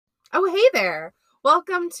Oh, hey there.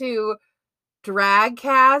 Welcome to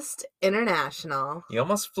Dragcast International. You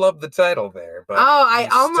almost flubbed the title there, but I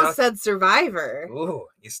almost said Survivor. Ooh,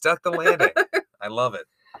 you stuck the landing. I love it.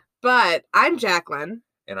 But I'm Jacqueline.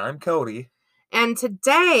 And I'm Cody. And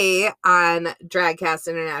today on Dragcast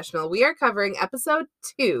International, we are covering episode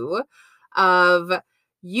 2 of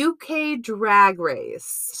UK Drag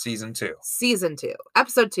Race. Season 2.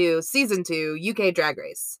 Episode 2, Season 2, UK Drag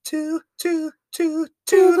Race. To the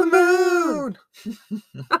moon.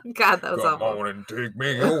 Oh, God, that was Come awful. on and take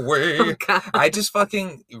me away. Oh, God.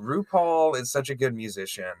 RuPaul is such a good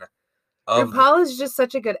musician. RuPaul is just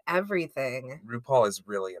such a good everything. RuPaul is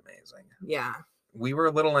really amazing. Yeah. We were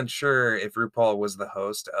a little unsure if RuPaul was the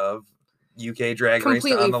host of UK Drag Race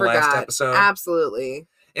Completely on the forgot. last episode. Absolutely.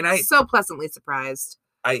 And I so pleasantly surprised.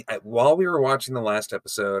 I while we were watching the last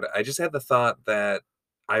episode, I just had the thought that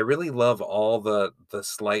I really love all the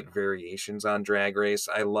slight variations on Drag Race.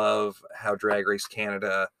 I love how Drag Race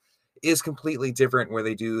Canada is completely different, where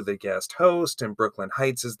they do the guest host and Brooklyn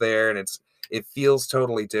Heights is there, and it feels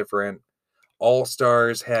totally different. All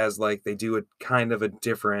Stars has they do a kind of a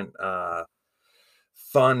different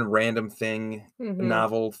fun random thing,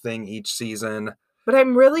 novel thing each season. But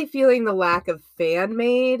I'm really feeling the lack of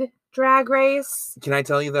fan-made Drag Race. Can I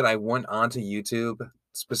tell you that I went onto YouTube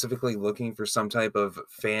specifically looking for some type of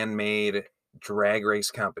fan-made Drag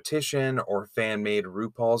Race competition or fan-made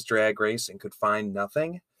RuPaul's Drag Race and could find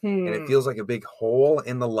nothing? And it feels like a big hole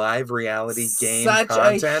in the live reality game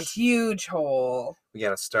content. Such a huge hole. We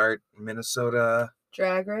gotta start Minnesota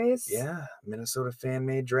Drag Race? Yeah, Minnesota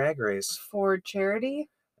fan-made Drag Race. For charity?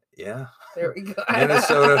 Yeah. There we go.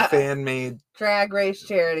 Minnesota fan-made Drag Race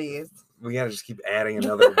charities. We gotta just keep adding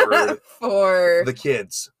another word. For the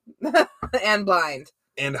kids. And blind.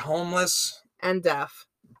 And homeless. And deaf.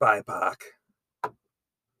 BIPOC.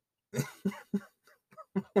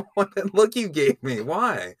 What the look you gave me?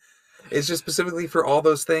 Why? It's just specifically for all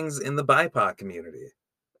those things in the BIPOC community.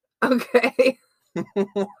 Okay.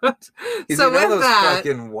 What? So with those that,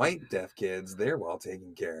 fucking white deaf kids, they're well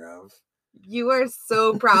taken care of. You are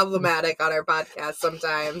so problematic on our podcast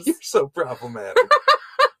sometimes. You're so problematic.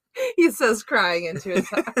 He says crying into his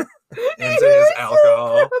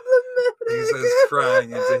alcohol. He says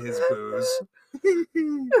crying into his booze.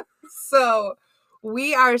 So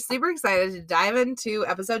we are super excited to dive into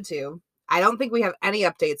episode 2. I don't think we have any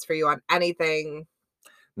updates for you on anything.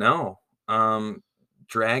 No.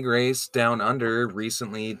 Drag Race Down Under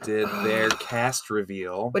recently did their cast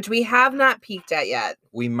reveal, which we have not peeked at yet.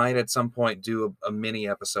 We might at some point do a mini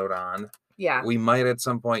episode on. Yeah. We might at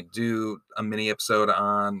some point do a mini episode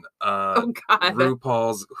on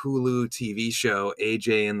RuPaul's Hulu TV show,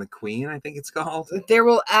 AJ and the Queen, I think it's called. There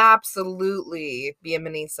will absolutely be a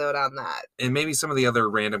mini-sode on that. And maybe some of the other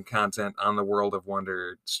random content on the World of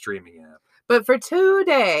Wonder streaming app. But for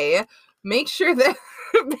today, make sure that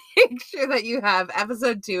you have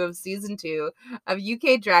episode 2 of season 2 of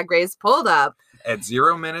UK Drag Race pulled up. At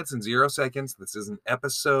 0 minutes and 0 seconds, this is an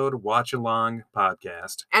episode watch-along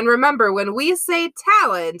podcast. And remember, when we say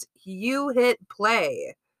talent, you hit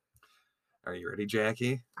play. Are you ready,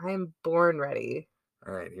 Jackie? I am born ready.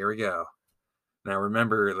 All right, here we go. Now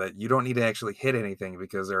remember that you don't need to actually hit anything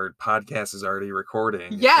because our podcast is already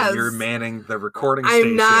recording. Yes. And you're manning the recording station.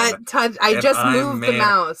 I'm not touch. I just moved the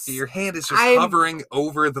mouse. Your hand is just hovering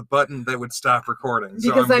over the button that would stop recording. So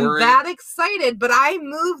because I'm that excited, but I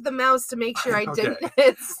moved the mouse to make sure I didn't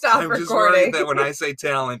hit stop recording. I'm just worried that when I say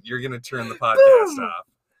talent, you're going to turn the podcast off.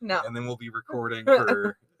 No. And then we'll be recording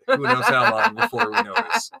for who knows how long before we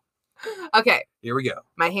notice. Okay. Here we go.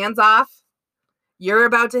 My hand's off. You're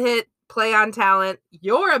about to hit play on talent.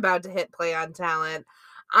 You're about to hit play on talent.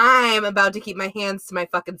 I'm about to keep my hands to my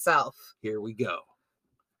fucking self. Here we go.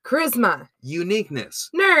 Charisma. Uniqueness.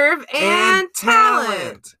 Nerve and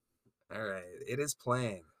talent. All right. It is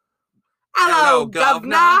playing. Hello,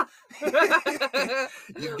 governor.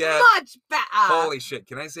 You got much better. Holy shit.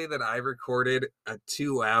 Can I say that I recorded a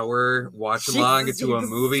 2-hour watch along to a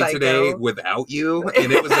movie today without you?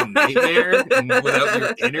 And it was a nightmare and without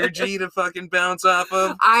your energy to fucking bounce off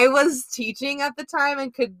of? I was teaching at the time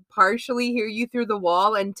and could partially hear you through the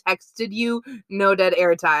wall and texted you no dead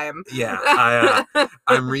airtime. Yeah,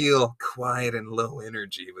 I'm real quiet and low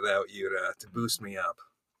energy without you to boost me up.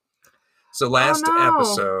 So last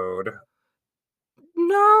episode...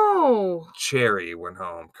 No. Cherry went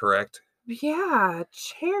home, correct? Yeah,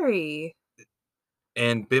 Cherry.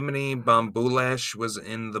 And Bimini Bombulash was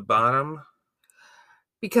in the bottom?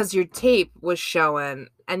 Because your tape was showing,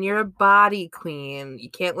 and you're a body queen. You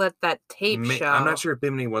can't let that tape show. I'm not sure if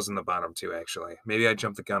Bimini was in the bottom too, actually. Maybe I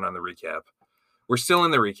jumped the gun on the recap. We're still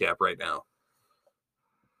in the recap right now.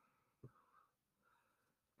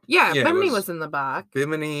 Yeah, Yeah, it Bimini was- was in the back.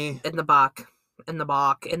 Bimini, In the back. In the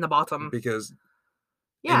bottom. because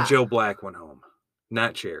Yeah. and Joe Black went home.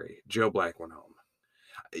 Not Cherry. Joe Black went home.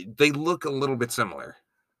 They look a little bit similar.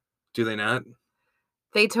 Do they not?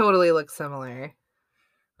 They totally look similar.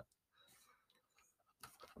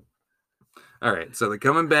 All right, so they're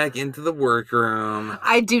coming back into the workroom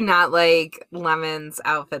I do not like Lemon's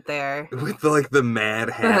outfit there. with the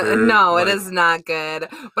Mad Hatter. No, like, it is not good.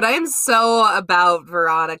 But I am so about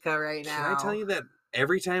Veronica right now. Can I tell you that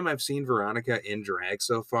every time I've seen Veronica in drag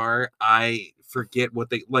so far, I forget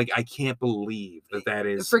what they like. I can't believe that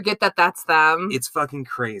is. Forget that that's them. It's fucking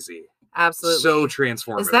crazy. Absolutely. So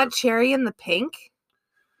transformative. Is that Cherry in the pink?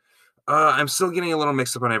 I'm still getting a little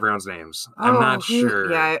mixed up on everyone's names. I'm not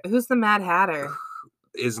sure. Yeah, who's the Mad Hatter?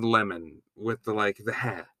 Is Lemon with the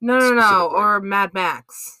hat? No, specifically. or Mad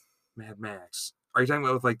Max. Mad Max. Are you talking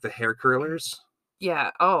about with the hair curlers?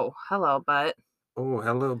 Yeah. Oh, hello, butt. Oh,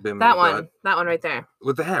 hello, Bimini. That one. Butt. That one right there.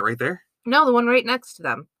 With the hat right there? No, the one right next to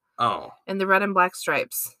them. Oh. In the red and black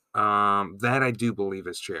stripes. That I do believe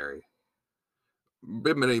is Cherry.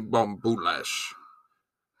 Bimini Bomboulash.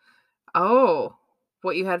 Oh,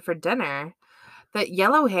 what you had for dinner. That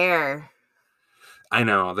yellow hair. I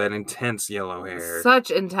know, that intense yellow hair.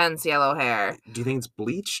 Such intense yellow hair. Do you think it's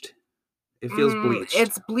bleached? It feels bleached.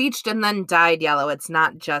 It's bleached and then dyed yellow. It's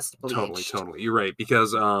not just bleached. Totally. You're right.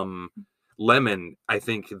 Because Lemon, I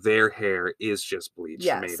think their hair is just bleached,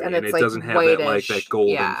 yes, maybe. And it's it doesn't have that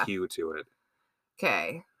golden hue to it.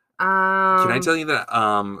 Okay. Can I tell you that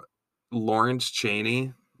Lawrence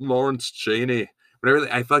Chaney, whatever,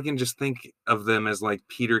 I fucking just think of them as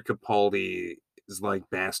Peter Capaldi's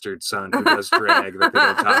bastard son who does drag that they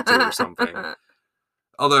don't talk to or something.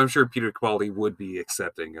 Although I'm sure Peter Capaldi would be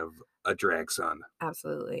accepting of a drag son.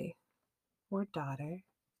 Absolutely. Or daughter.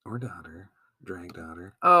 Drag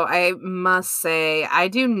daughter. Oh, I must say, I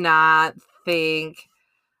do not think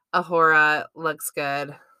Ahura looks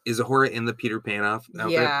good. Is Ahura in the Peter Pan outfit?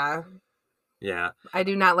 Yeah. I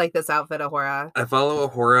do not like this outfit, Ahura. I follow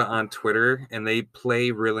Ahura on Twitter, and they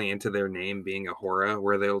play really into their name being Ahura,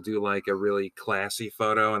 where they'll do a really classy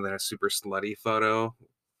photo and then a super slutty photo.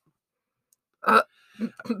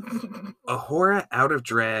 Ahura out of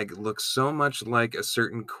drag looks so much like a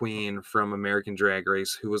certain queen from American Drag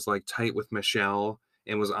Race who was tight with Michelle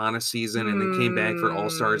and was on a season and then came back for All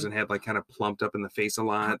Stars and had kind of plumped up in the face a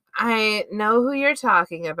lot. I know who you're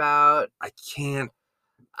talking about. I can't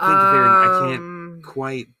I can't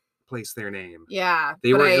quite place their name. Yeah.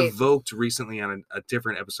 They were evoked recently on a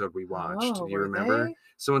different episode we watched. Oh, Do you remember? They?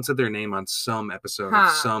 Someone said their name on some episode of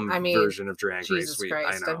some version of Drag Jesus Race.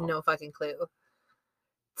 Christ, I have no fucking clue.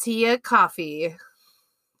 Tia Coffee.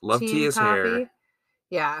 Love Tia's hair.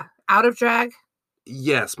 Yeah. Out of drag?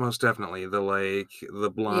 Yes, most definitely. The blonde.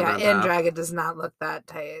 Yeah, on in top. drag it does not look that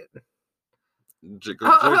tight. Jiggle,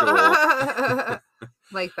 jiggle.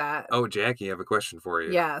 Like that. Oh, Jackie, I have a question for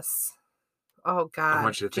you. Yes. Oh God. I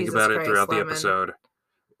want you to think Jesus about it Christ, throughout Lemon. the episode.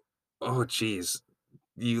 Oh, geez.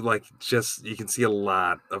 You you can see a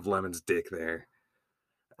lot of Lemon's dick there.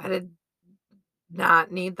 I did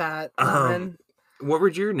not need that, Lemon. What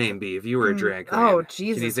would your name be if you were a drag queen? Oh,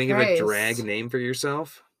 Jesus Can you think Christ. of a drag name for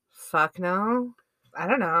yourself? Fuck no. I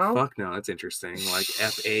don't know. Fuck no, that's interesting.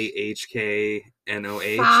 FAHKNOH.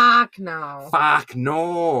 Fuck no. Fuck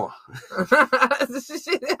no.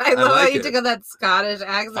 I love how you took on that Scottish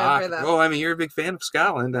accent for them. Oh, I mean, you're a big fan of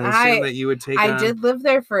Scotland. I assume that you would take I did live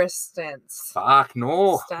there for a stint. Fuck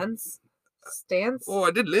no. Stance? Oh,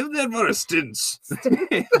 I did live there for a stint.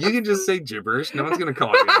 You can just say gibberish. No one's going to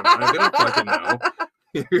call you on that. They don't fucking know.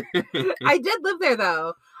 I did live there,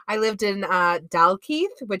 though. I lived in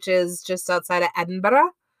Dalkeith, which is just outside of Edinburgh.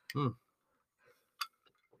 You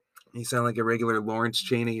sound like a regular Lawrence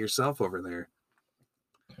Chaney yourself over there.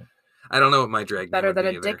 I don't know what my drag Better name would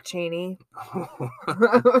than be a Dick Cheney.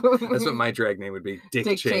 That's what my drag name would be.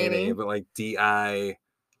 Dick Cheney. But DIIIHK.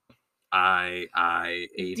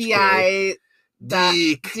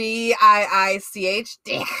 DIICH.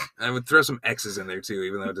 Dick. I would throw some X's in there too,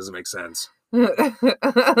 even though it doesn't make sense.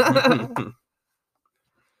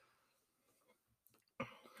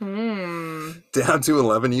 Down to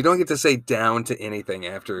 11. You don't get to say down to anything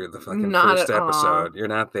after the fucking first episode. You're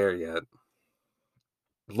not there yet.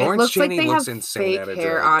 Lawrence Chaney looks insane fake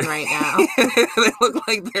hair on right now. They look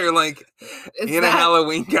like they're in a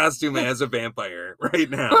Halloween costume as a vampire right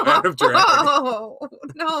now, out of drag.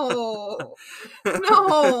 No.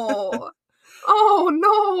 Oh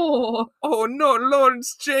no. Oh no,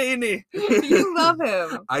 Lawrence Chaney. You love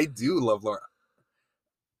him. I do love Lawrence.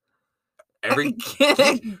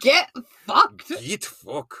 Get fucked. Get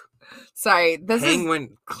fuck. Sorry, this Penguin is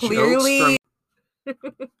clearly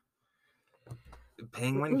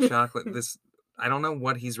penguin chocolate. This I don't know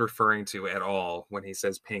what he's referring to at all when he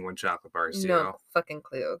says penguin chocolate bars. No fucking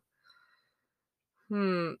clue.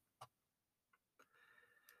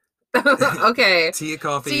 Okay. Tia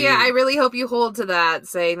Coffee. Tia, I really hope you hold to that,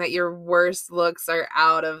 saying that your worst looks are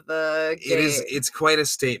out of the gate. It's quite a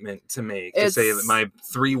statement to make to say that my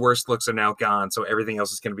 3 worst looks are now gone, so everything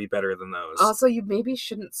else is going to be better than those. Also, you maybe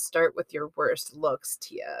shouldn't start with your worst looks,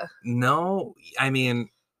 Tia. No, I mean,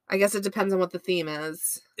 I guess it depends on what the theme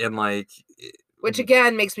is. And which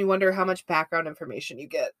again makes me wonder how much background information you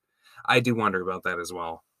get. I do wonder about that as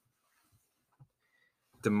well.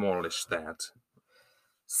 Demolish that.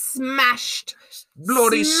 Smashed.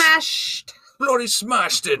 Bloody smashed. Bloody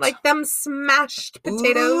smashed it. Like them smashed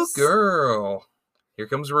potatoes. Ooh, girl. Here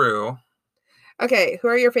comes Rue. Okay, who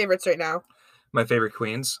are your favorites right now? My favorite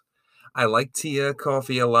queens. I like Tia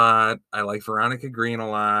Coffee a lot. I like Veronica Green a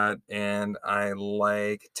lot. And I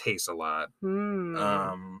like Tace a lot. And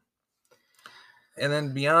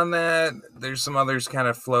then beyond that, there's some others kind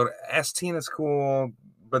of float. Astina's cool,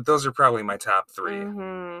 but those are probably my top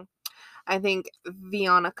 3. I think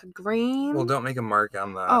Veronica Green. Well, don't make a mark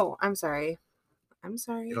on the... Oh, I'm sorry.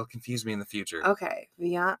 It'll confuse me in the future. Okay.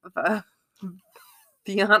 Veronica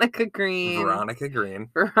Green. Veronica Green.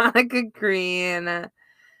 Veronica Green.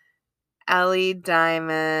 Ellie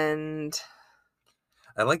Diamond.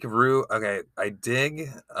 I like Rue. Okay, I dig...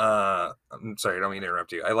 I'm sorry, I don't mean to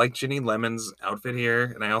interrupt you. I like Ginny Lemon's outfit here,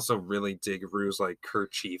 and I also really dig Rue's,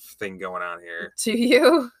 kerchief thing going on here. Do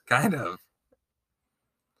you? Kind of.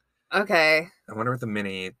 Okay. I wonder what the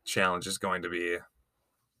mini challenge is going to be.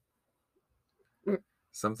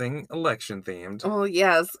 Something election themed. Oh,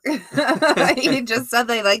 yes. You just said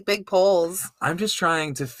they like big polls. I'm just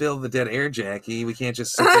trying to fill the dead air, Jackie. We can't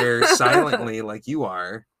just sit there silently like you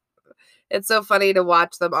are. It's so funny to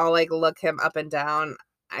watch them all look him up and down.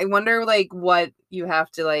 I wonder what you have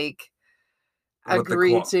to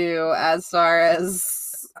agree to as far as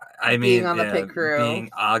being on the pit crew. Being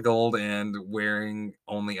ogled and wearing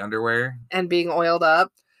only underwear. And being oiled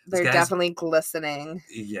up. They're definitely glistening.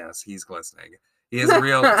 Yes, he's glistening. He has a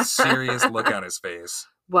real serious look on his face.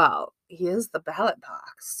 Well, he is the ballot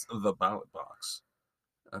box. The ballot box.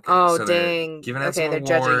 Okay, oh, so dang. They're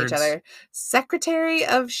judging each other. Secretary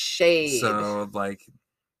of Shade. So, the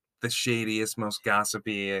shadiest, most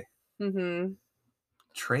gossipy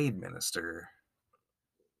trade minister.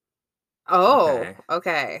 Oh,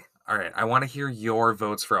 okay. All right, I want to hear your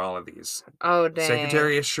votes for all of these. Oh, dang.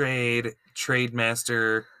 Secretary of Trade, Trade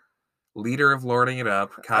Master, Leader of Lording It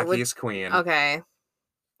Up, Cockiest Queen. Okay.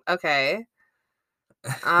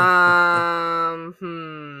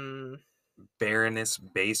 Baroness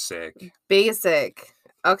Basic. Basic.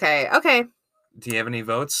 Okay. Do you have any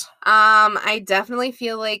votes? I definitely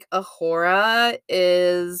feel like Ahura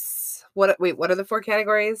is... What are the 4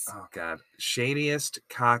 categories? Oh, God. Shadiest,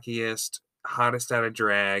 cockiest, hottest out of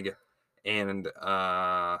drag, and,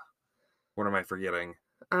 what am I forgetting?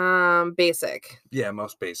 Basic. Yeah,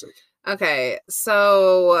 most basic. Okay,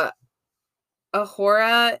 so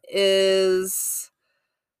Ahura is...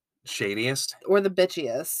 Shadiest? Or the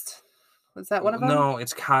bitchiest. Was that one of them? No,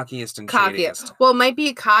 it's cockiest and shadiest. Well, it might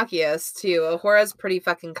be cockiest, too. Ahura's pretty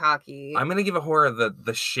fucking cocky. I'm going to give Ahura the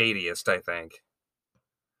shadiest, I think.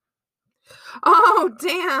 Oh,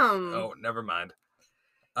 damn. Oh, never mind.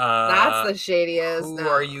 That's the shadiest. Who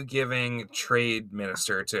are you giving trade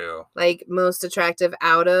minister to? Most attractive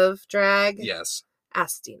out of drag? Yes.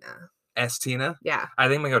 Astina. Astina? Yeah. I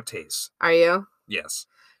think I'm going to go Tace. Are you? Yes.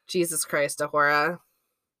 Jesus Christ, Ahura.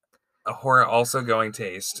 Ahura also going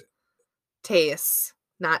Taste. Taste,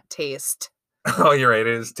 not taste. Oh, you're right. It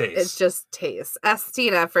is Taste. It's just Taste.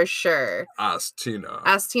 Astina for sure.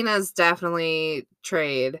 Astina is definitely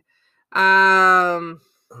trade. Who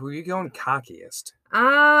are you going cockiest?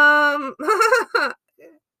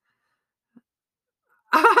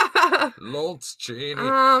 Loltz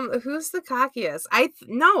Cheney. Who's the cockiest?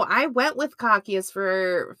 I went with cockiest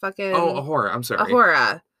for fucking... Oh, Ahura. I'm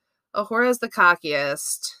sorry. Ahura's the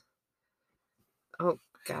cockiest. Oh,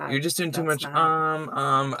 God. You're just doing too much.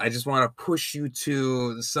 I just want to push you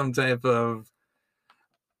to some type of...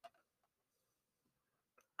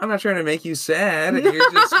 I'm not trying to make you sad. No.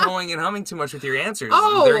 You're just hawing and humming too much with your answers.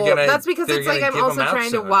 Oh, that's because it's I'm also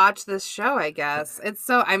trying to watch this show, I guess.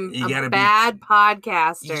 I'm a bad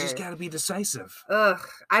podcaster. You just gotta be decisive. Ugh.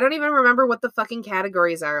 I don't even remember what the fucking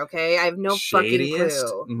categories are, okay? I have no fucking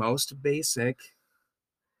clue. Most basic.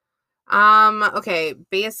 Okay,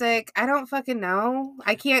 basic. I don't fucking know.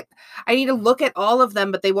 I need to look at all of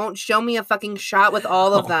them, but they won't show me a fucking shot with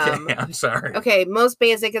all of them. I'm sorry. Okay, most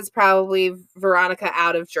basic is probably Veronica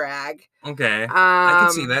out of drag. Okay. I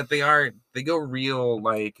can see that. They go real,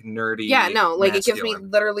 like, nerdy. Yeah, no, like, masculine. it gives me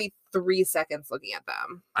literally 3 seconds looking at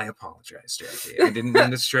them. I apologize, Jackie. I didn't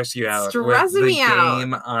mean to stress you out Stress with the me out.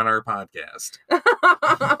 game on our podcast.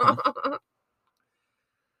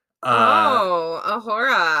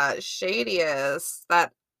 Ahura, shadiest.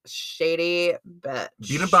 That shady bitch.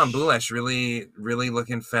 Bina Bamboulash really, really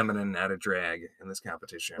looking feminine out of drag in this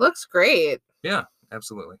competition. Looks great. Yeah,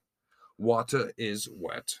 absolutely. Water is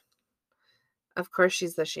wet. Of course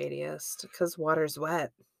she's the shadiest, because water's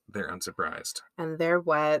wet. They're unsurprised. And they're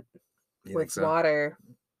wet with water.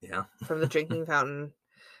 Yeah. From the drinking fountain.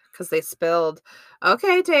 Because they spilled.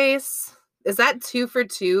 Okay, Tace. Is that 2 for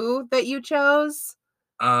 2 that you chose?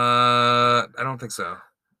 I don't think so.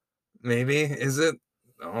 Maybe. Is it?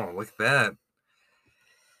 Oh, look at that.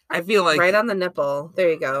 I feel like... Right on the nipple. There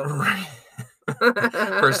you go. Right.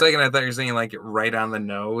 For a second, I thought you were saying, like, right on the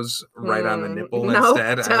nose, right on the nipple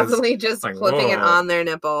instead. Definitely just like, clipping it on their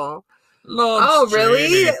nipple. Lawrence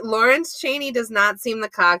really? Chaney. Lawrence Chaney does not seem the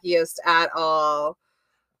cockiest at all.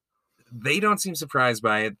 They don't seem surprised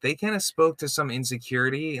by it. They kind of spoke to some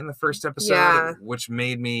insecurity in the first episode, which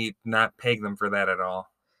made me not peg them for that at all.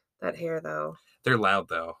 That hair, though. They're loud,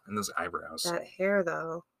 though, and those eyebrows. That hair,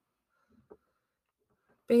 though.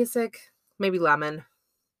 Basic. Maybe lemon.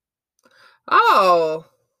 Oh.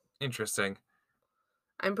 Interesting.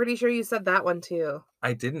 I'm pretty sure you said that one, too.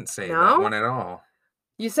 I didn't say that one at all.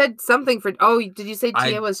 You said something for... Oh, did you say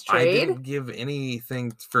Tia was trade? I didn't give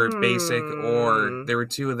anything for basic, or there were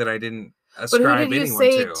 2 that I didn't ascribe anyone to. But who did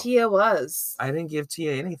you say Tia was? I didn't give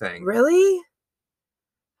Tia anything. Really?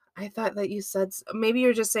 I thought that you said... Maybe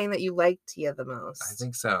you're just saying that you like Tia the most. I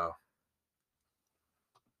think so.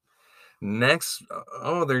 Next...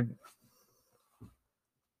 Oh, they're...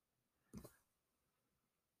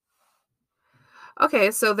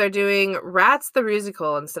 Okay, so they're doing Rats the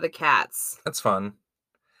Musical instead of Cats. That's fun.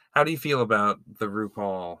 How do you feel about the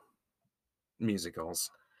RuPaul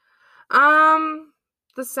musicals? The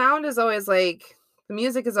sound is always like... The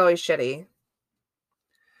music is always shitty.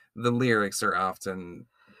 The lyrics are often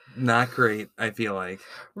not great, I feel like.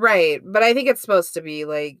 Right, but I think it's supposed to be,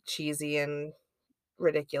 like, cheesy and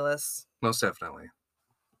ridiculous. Most definitely.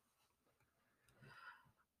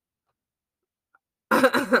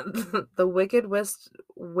 The Wicked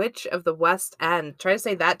Witch of the West End. Try to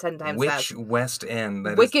say that 10 times fast. West End.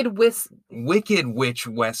 Wicked Witch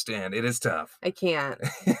West End. It is tough. I can't.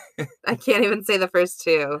 I can't even say the first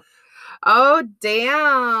 2. Oh,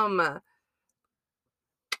 damn.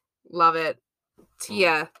 Love it.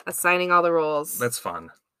 Tia, assigning all the roles. That's fun.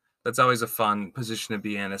 That's always a fun position to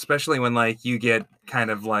be in, especially when, like, you get kind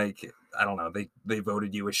of, like, I don't know, they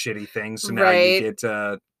voted you a shitty thing, so now you get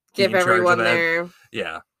to... Give everyone their...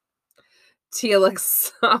 Yeah. Tia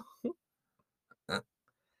looks so...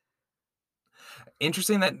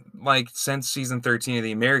 Interesting that, like, since season 13 of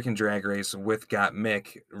the American Drag Race with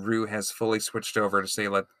Gottmik, Ru has fully switched over to say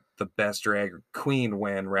let the best drag queen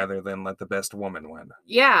win rather than let the best woman win.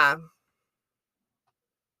 Yeah.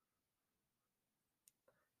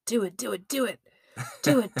 Do it, do it, do it.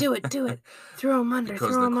 Do it, do it, do it. Throw him under,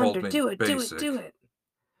 throw him under. Do it, do it, do it.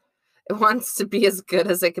 It wants to be as good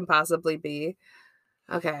as it can possibly be.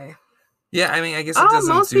 Okay. Yeah, I mean, I guess it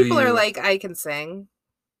doesn't most people are like, I can sing.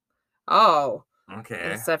 Oh.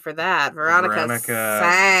 Okay. Except for that. Veronica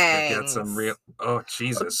sang. Got some real... Oh,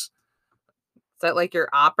 Jesus. Is that like your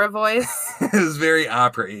opera voice? It was very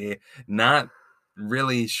opera-y. Not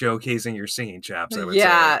really showcasing your singing chops, I would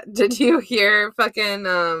say. Did you hear fucking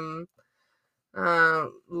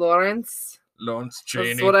Lawrence? Lawrence Chaney.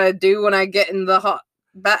 That's what I do when I get in the hot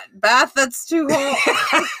bath that's too hot.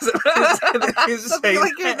 Something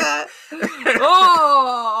like that.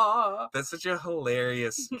 Oh, that's such a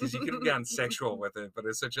hilarious, because you could have gotten sexual with it, but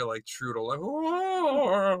it's such a like true like,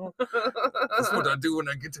 oh, that's what I do when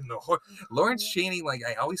I get in the hot. Lawrence Chaney, like,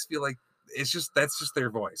 I always feel like it's just, that's just their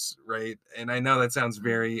voice, right? And I know that sounds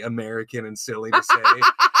very American and silly to say,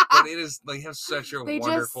 but it is, they have such a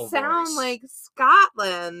wonderful voice. They just sound like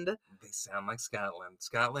Scotland. They sound like Scotland.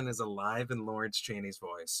 Scotland is alive in Lawrence Chaney's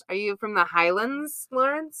voice. Are you from the Highlands,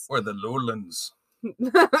 Lawrence? Or the Lowlands?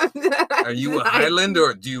 Are you a Highland,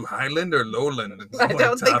 or do you Highland or Lowland? I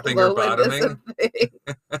don't think Lowland is a thing.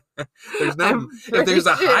 There's no, if there's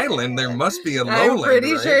a Highland, there must be a Lowland. I'm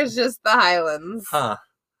pretty sure it's just the Highlands. Huh.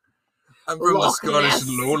 I'm from the Scottish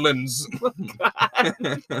Lowlands.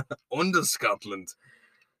 Under Scotland.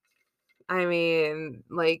 I mean,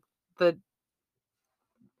 like, the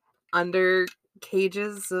under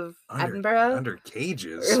cages of Edinburgh. Under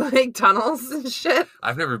cages? Or like tunnels and shit.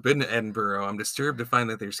 I've never been to Edinburgh. I'm disturbed to find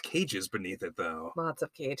that there's cages beneath it, though. Lots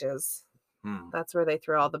of cages. That's where they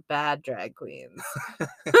throw all the bad drag queens.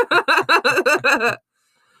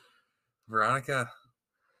 Veronica.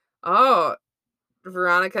 Oh,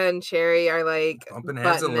 Veronica and Cherry are like bumping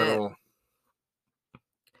heads a little.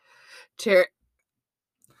 Cherry.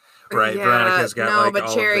 Right, yeah, Veronica's got no,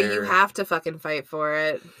 but Cherry, you have to fucking fight for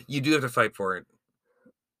it. You do have to fight for it.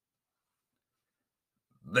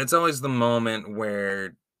 That's always the moment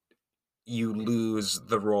where you lose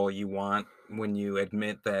the role you want, when you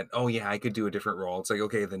admit that, oh yeah, I could do a different role. It's like,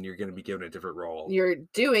 okay, then you're going to be given a different role. You're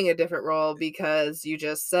doing a different role because you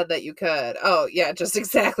just said that you could. Oh yeah, just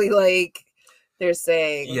exactly like they're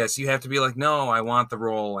saying. Yes, you have to be like, no, I want the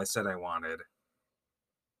role I said I wanted.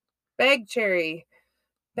 Beg, Cherry.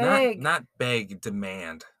 Beg. Not beg,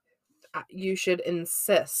 demand. You should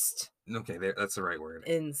insist. Okay, that's the right word.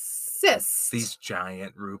 Insist. These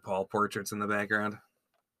giant RuPaul portraits in the background.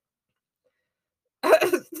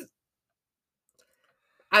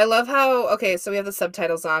 I love how, okay, so we have the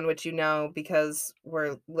subtitles on, which you know because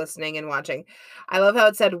we're listening and watching. I love how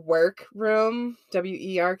it said work room,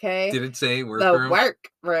 W-E-R-K. Did it say work room? The work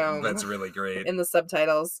room. That's really great. In the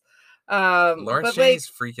subtitles. Lawrence Chaney's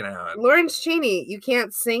freaking out. Lawrence Chaney, you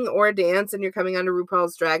can't sing or dance and you're coming onto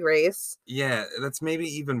RuPaul's Drag Race. Yeah, that's maybe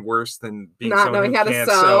even worse than being not knowing how to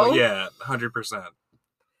sew. Yeah, 100%.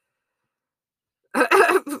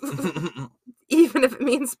 Even if it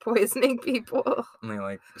means poisoning people. And they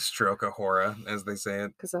like stroke a Hora, as they say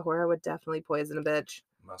it. Because a Hora would definitely poison a bitch.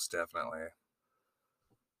 Most definitely.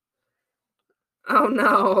 Oh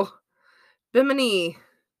no. Bimini.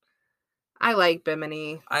 I like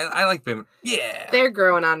Bimini. I like Bimini. Yeah. They're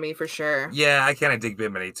growing on me for sure. Yeah, I kind of dig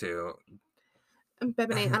Bimini too.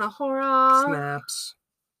 Bimini and a Hora. Snaps.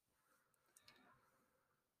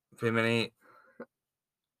 Bimini.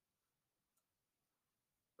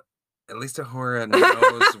 At least a Hora knows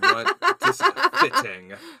what is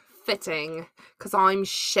fitting. Fitting. Because I'm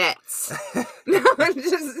shit. No,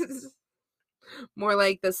 just more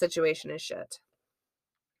like the situation is shit.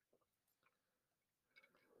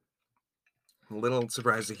 A little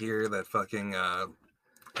surprised to hear that fucking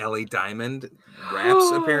Ellie Diamond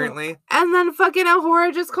raps, apparently. And then fucking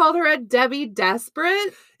Ahura just called her a Debbie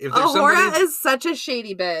Desperate. Ahura is such a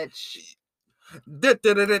shady bitch.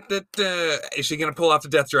 Is she gonna pull off the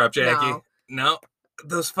death drop, Jackie? No.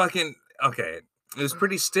 Those fucking... Okay. It was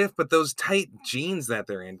pretty stiff, but those tight jeans that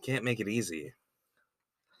they're in can't make it easy.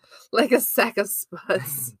 Like a sack of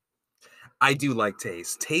spuds. I do like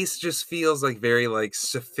Taste. Taste just feels like very like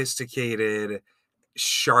sophisticated,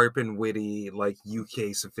 sharp and witty, like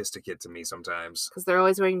UK sophisticate to me sometimes. Because they're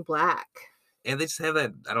always wearing black. And they just have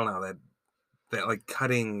that, I don't know, that like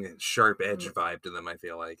cutting sharp edge vibe to them, I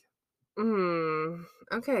feel like.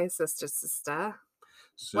 Okay, sister.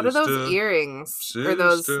 What are those earrings? Sister. Or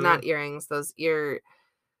those, not earrings, those ear...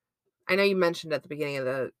 I know you mentioned at the beginning of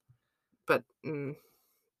the... But,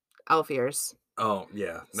 elf ears. Oh,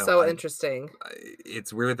 yeah. No, so interesting.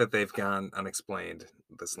 It's weird that they've gone unexplained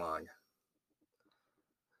this long.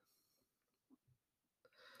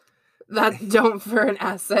 Don't for an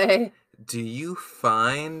essay. Do you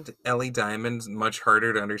find Ellie Diamond much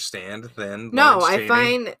harder to understand than Lawrence Chaney? I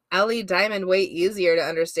find Ellie Diamond way easier to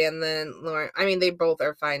understand than Lauren. I mean, they both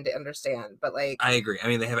are fine to understand, but like... I agree. I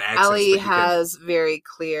mean, they have accents. Ellie has very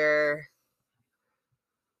clear...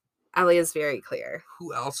 Ellie is very clear.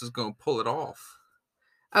 Who else is going to pull it off?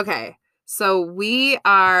 Okay, so we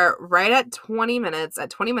are right at 20 minutes. At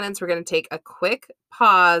 20 minutes, we're going to take a quick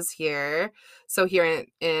pause here. So here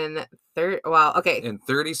in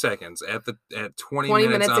 30 seconds at 20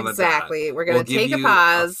 minutes on the exactly. Dot, we're going to take a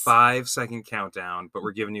pause. A 5-second countdown, but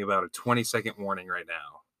we're giving you about a 20-second warning right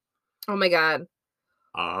now. Oh my god.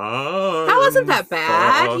 That wasn't that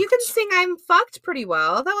bad. Fucked. You can sing I'm fucked pretty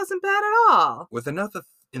well. That wasn't bad at all. With enough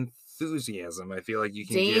enthusiasm, I feel like you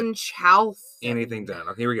can get anything done.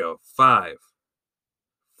 Okay, here we go. 5,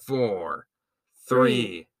 4,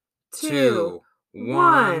 3, 2,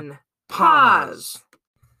 1. Pause.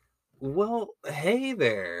 Well, hey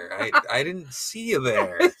there. I didn't see you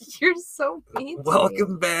there. You're so mean.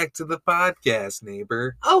 Welcome back to the podcast,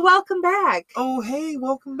 neighbor. Oh, welcome back. Oh, hey,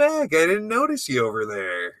 welcome back. I didn't notice you over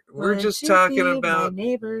there. We're just talking about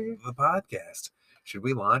the podcast. Should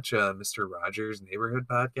we launch a Mr. Rogers Neighborhood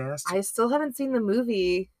podcast? I still haven't seen the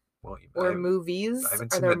movie. Movies. I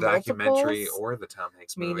haven't seen the documentary or the Tom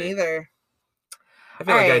Hanks movie. Me neither. I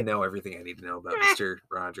feel like I know everything I need to know about Mr.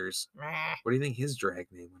 Rogers. What do you think his drag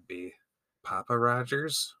name would be? Papa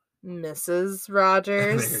Rogers? Mrs.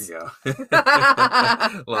 Rogers. There you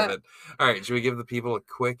go. Love it. All right, should we give the people a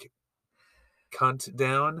quick cunt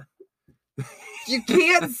down? You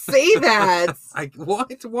can't say that.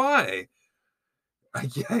 What? Why?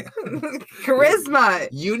 Charisma.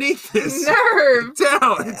 Uniqueness. Nerve.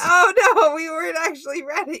 Talent. Oh no, we weren't actually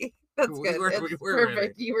ready. That's good. We were perfect.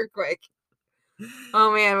 Ready. You were quick.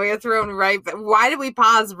 Oh man, we were thrown right. Why did we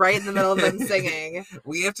pause right in the middle of them singing?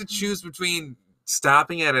 We have to choose between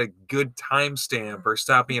stopping at a good timestamp or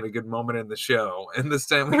stopping at a good moment in the show. And this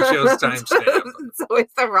time we chose timestamp. It's always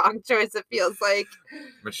the wrong choice, it feels like.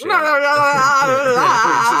 Michelle.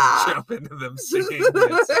 Just jump into them singing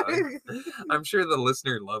that song. I'm sure the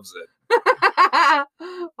listener loves it.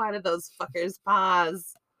 Why did those fuckers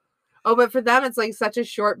pause? Oh, but for them, it's like such a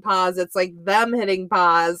short pause. It's like them hitting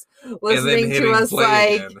pause, listening to us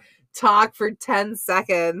like talk for 10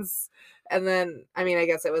 seconds. And then, I mean, I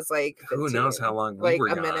guess it was like 15, who knows how long we were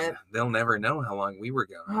gone. Minute. They'll never know how long we were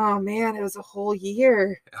gone. Oh man, it was a whole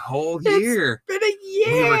year. A whole year. It's been a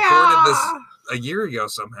year. We recorded this a year ago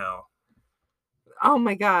somehow. Oh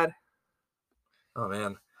my god. Oh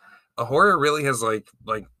man, Ahura really has like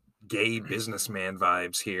gay businessman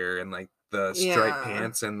vibes here, and like the striped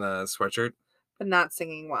pants and the sweatshirt, but not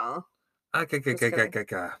singing well.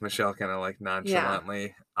 Michelle kind of like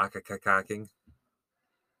nonchalantly akakakaking.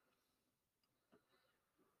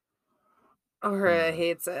 Ahura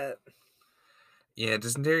hates it. Yeah,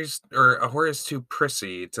 Ahura's too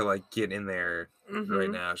prissy to like get in there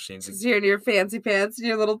right now. She needs to... You're in your fancy pants and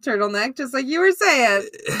your little turtleneck, just like you were saying.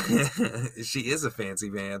 She is a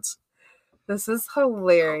fancy pants. This is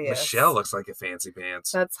hilarious. Michelle looks like a fancy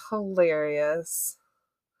pants. That's hilarious.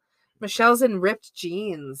 Michelle's in ripped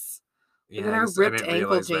jeans. Yeah, look at her ripped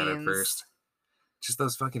ankle jeans. That at first. Just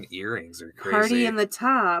those fucking earrings are crazy. Party in the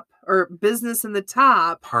top, or business in the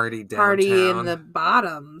top. Party downtown. Party in the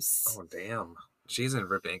bottoms. Oh, damn. She's in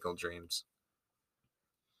ripped ankle dreams.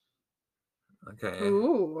 Okay.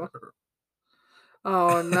 Ooh.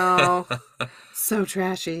 Oh, no. So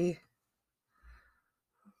trashy.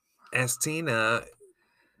 Estina,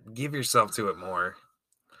 give yourself to it more.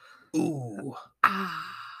 Ooh.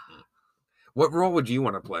 What role would you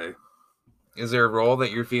want to play? Is there a role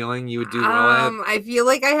that you're feeling you would do well at? I feel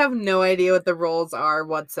like I have no idea what the roles are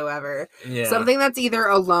whatsoever. Yeah. Something that's either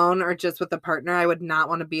alone or just with a partner. I would not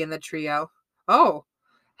want to be in the trio. Oh,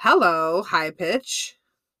 hello, high pitch.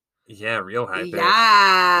 Yeah, real high pitch.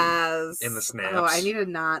 Yes. In the snaps. Oh, I need to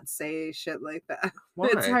not say shit like that. Why?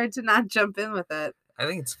 It's hard to not jump in with it. I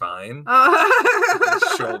think it's fine.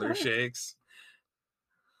 Shoulder shakes.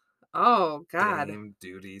 Oh, God. Dame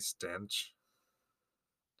duty stench.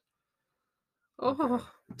 Oh, okay.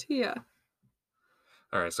 Tia.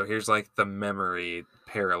 All right, so here's like the memory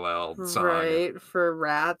parallel song. Right, for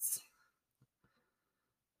rats.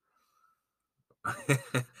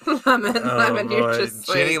 Lemon, you're just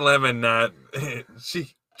Jenny Lemon,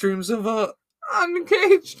 she dreams of a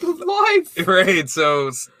uncaged life. Right, so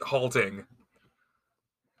it's halting.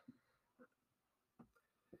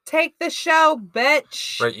 Take the show,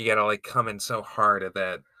 bitch. Right, you gotta like come in so hard at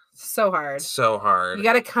that. So hard. So hard. You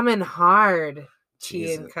gotta come in hard.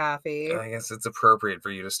 Tea and coffee. I guess it's appropriate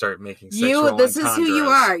for you to start making sexual this entendres. is who you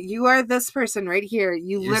are. You are this person right here.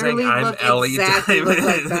 You're literally look exactly look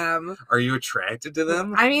like them. Are you attracted to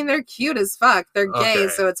them? I mean, they're cute as fuck. They're gay,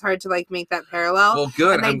 so it's hard to like make that parallel. Well,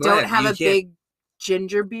 good. And they don't have a big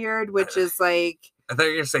ginger beard, which is like... I thought you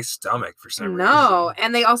were going to say stomach for some reason. No,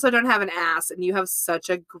 and they also don't have an ass, and you have such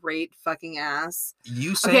a great fucking ass.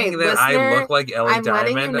 You saying that I look like Ellie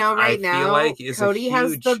Diamond, letting you know right now, feel like is Cody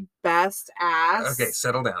has the best ass. Okay,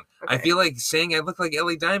 settle down. Okay. I feel like saying I look like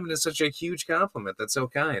Ellie Diamond is such a huge compliment. That's so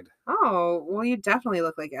kind. Oh, well, you definitely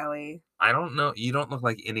look like Ellie. I don't know. You don't look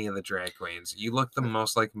like any of the drag queens. You look the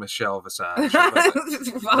most like Michelle Visage.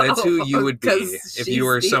 That's who you would be if you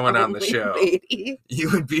were someone on the show. Lady.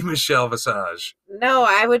 You would be Michelle Visage. No,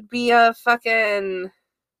 I would be a fucking...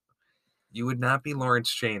 You would not be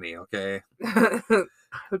Lawrence Chaney, okay? I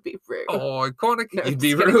would be rude. Oh, iconic. No, you'd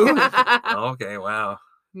be rude? Okay, wow.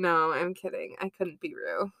 No, I'm kidding. I couldn't be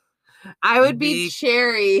rude. I would be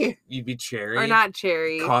Cherry. You'd be Cherry? Or not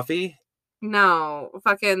Cherry. Coffee? No,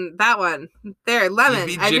 fucking that one. There, Lemon.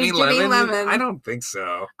 I'd be Ginny Lemon? I don't think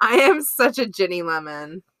so. I am such a Ginny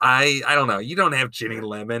Lemon. I don't know. You don't have Ginny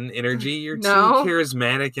Lemon energy. You're too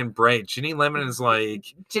charismatic and bright. Ginny Lemon is like...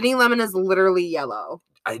 Ginny Lemon is literally yellow.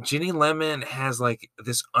 Ginny Lemon has like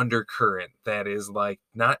this undercurrent that is like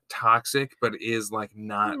not toxic, but is like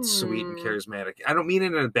not sweet and charismatic. I don't mean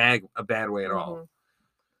it in a bad way at all.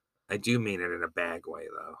 I do mean it in a bad way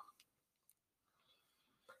though.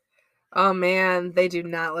 Oh man, they do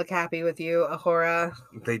not look happy with you, Ahura.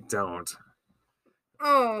 They don't.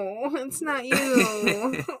 Oh, it's not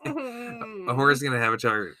you. Ahura's gonna have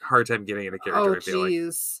a hard time getting into character. I feel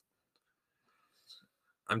like.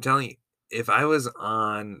 I'm telling you, if I was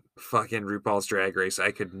on fucking RuPaul's Drag Race,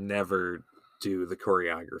 I could never do the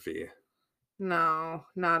choreography. No,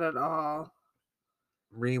 not at all.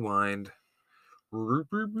 Rewind.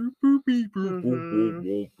 Mm-hmm.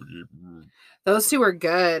 Those two were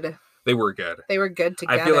good. They were good. They were good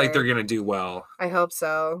together. I feel like they're going to do well. I hope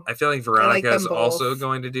so. I feel like Veronica is also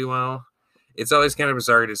going to do well. It's always kind of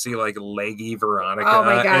bizarre to see like leggy Veronica. Oh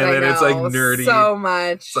my God, and then it's like nerdy. So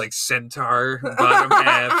much. It's like centaur, bottom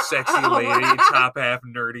half, sexy lady, top half,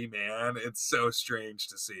 nerdy man. It's so strange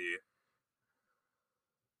to see.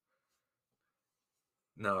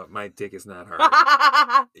 No, my dick is not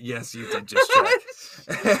hard. Yes, you did just check.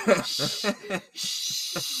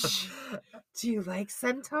 Do you like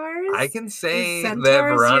centaurs? I can say that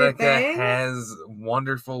Veronica has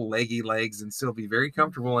wonderful leggy legs and still be very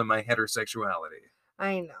comfortable in my heterosexuality.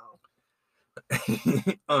 I know.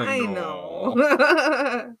 I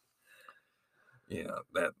know. Yeah,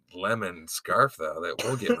 that lemon scarf though, that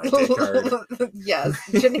will get my dick hard. Yes,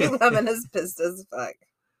 Ginny Lemon is pissed as fuck.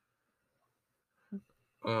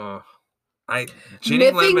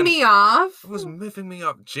 Ginny Lemon me off. was miffing me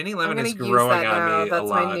off. Ginny Lemon is growing on me a lot. That's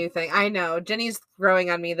my new thing. I know. Ginny's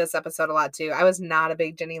growing on me this episode a lot too. I was not a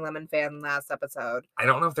big Ginny Lemon fan last episode. I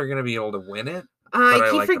don't know if they're going to be able to win it. I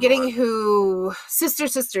keep forgetting who. Sister.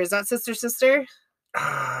 Is that Sister?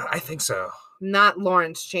 I think so. Not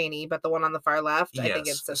Lawrence Chaney, but the one on the far left. Yes. I think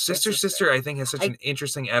it's Sister. I think has such an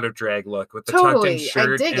interesting out of drag look with the tucked in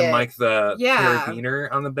shirt and like the carabiner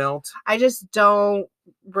on the belt. I just don't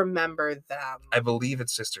remember them. I believe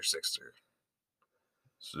it's Sister.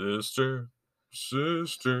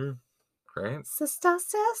 Right? Sister.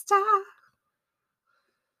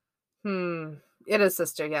 It is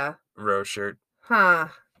Sister, yeah. Rose shirt. Huh.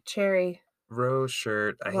 Cherry. Rose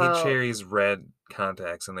shirt. I hate Cherry's red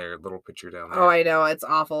contacts in their little picture down there. Oh, I know. It's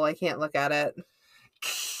awful. I can't look at it.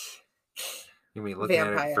 You mean looking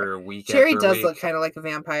at it for a week Cherry after does week. Look kind of like a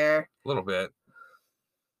vampire. A little bit.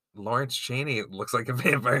 Lawrence Chaney looks like a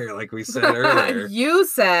vampire, like we said earlier. You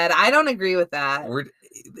said. I don't agree with that.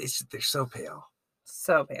 They're so pale.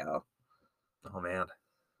 So pale. Oh, man.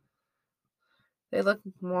 They look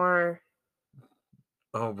more...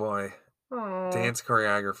 Oh, boy. Aww. Dance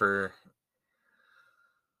choreographer.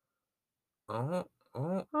 Oh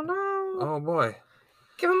no. Oh, boy.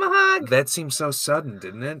 Give him a hug. That seemed so sudden,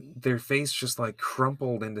 didn't it? Their face just, like,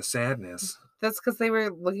 crumpled into sadness. That's because they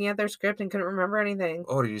were looking at their script and couldn't remember anything.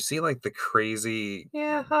 Oh, did you see, like, the crazy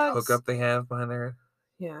hugs. hookup they have behind there?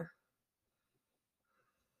 Yeah.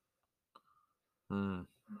 Look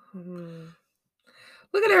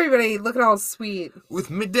at everybody looking all sweet. With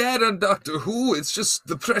me dad on Doctor Who, it's just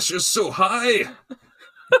the pressure's so high.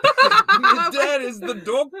 My dad is the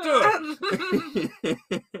doctor.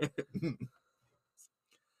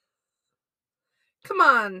 Come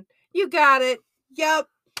on. You got it. Yep.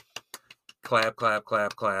 Clap, clap,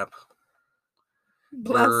 clap, clap.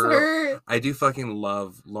 Bless her. I do fucking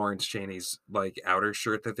love Lawrence Chaney's like outer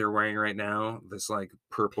shirt that they're wearing right now. This like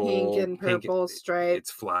purple, pink and purple stripe.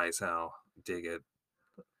 It's fly as hell. Dig it.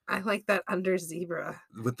 I like that under zebra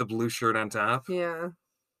with the blue shirt on top. Yeah.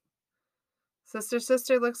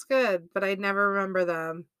 Sister looks good, but I never remember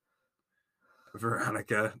them.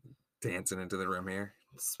 Veronica dancing into the room here,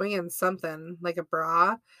 swinging something like a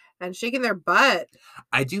bra and shaking their butt.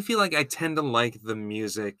 I do feel like I tend to like the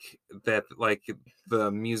music that like the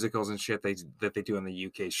musicals and shit that they do in the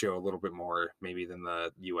UK show a little bit more maybe than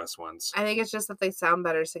the US ones. I think it's just that they sound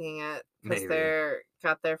better singing it because they're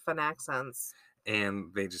got their fun accents. And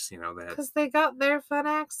they just, that... Because they got their fun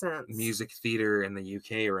accents. Music theater in the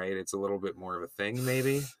UK, right? It's a little bit more of a thing,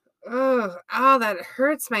 maybe? Ugh. Oh, that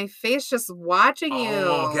hurts my face just watching you.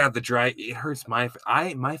 Oh, God, it hurts my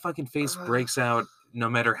fucking face breaks out no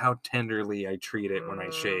matter how tenderly I treat it when I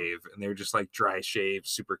shave. And they're just like dry shave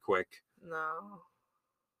super quick. No.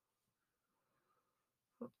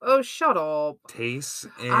 Oh, shut up. Tace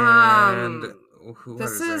and...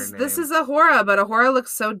 This is Ahura, but Ahura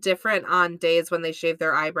looks so different on days when they shave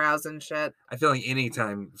their eyebrows and shit. I feel like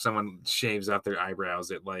anytime someone shaves off their eyebrows,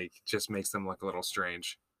 it like just makes them look a little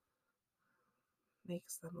strange.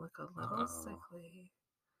 Makes them look a little sickly.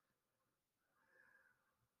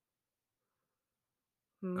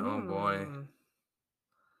 Oh boy.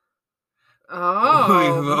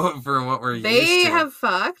 Oh. For what we're used to. They have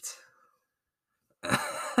fucked.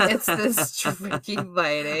 It's this tricky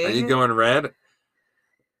lighting. Are you going red?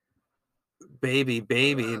 Baby,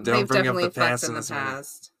 don't bring up the past in the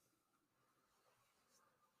past.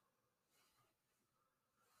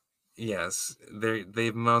 Yes, they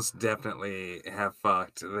most definitely have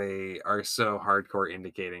fucked. They are so hardcore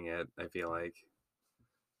indicating it, I feel like.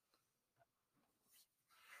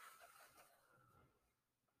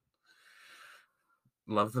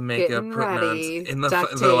 Love the makeup Getting putting on ready. in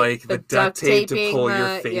Duct the tape. like the duct duct tape to taping pull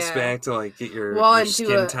your the face back to like get your into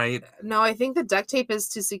skin tight. No, I think the duct tape is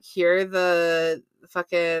to secure the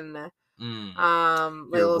fucking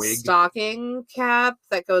little wig? stocking cap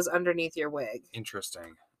that goes underneath your wig.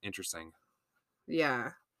 Interesting.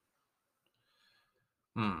 Yeah.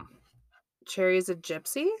 Hmm. Cherry's a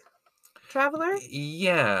gypsy traveler?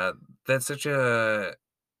 Yeah, that's such a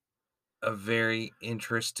very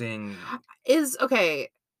interesting. Okay.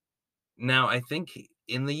 Now, I think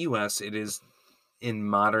in the US it is, in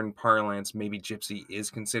modern parlance, maybe gypsy is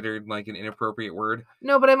considered like an inappropriate word.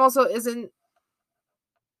 No, but I'm also isn't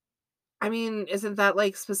that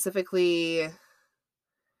like specifically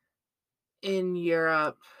in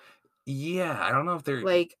Europe? Yeah, I don't know if they're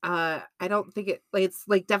Like, I don't think it's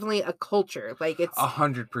like definitely a culture. Like it's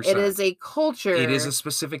 100%. It is a culture. It is a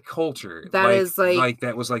specific culture that is like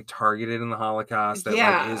that was like targeted in the Holocaust. That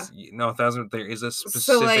yeah. like is there is a specific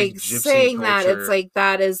so like gypsy saying culture. that it's like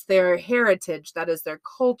that is their heritage, that is their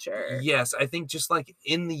culture. Yes, I think just like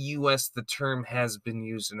in the US the term has been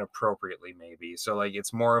used inappropriately maybe. So like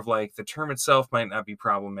it's more of like the term itself might not be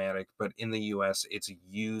problematic, but in the US it's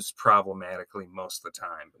used problematically most of the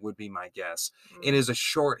time, would be my guess. It is a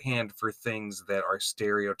shorthand for things that are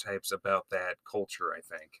stereotypes about that culture, I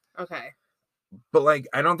think. Okay. But like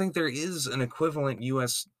I don't think there is an equivalent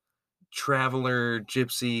US traveler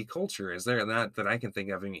gypsy culture, is there? Not that I can think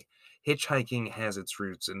of. I mean, hitchhiking has its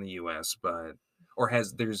roots in the US, but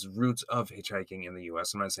there's roots of hitchhiking in the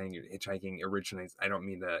US. I'm not saying hitchhiking originates, I don't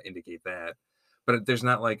mean to indicate that, but there's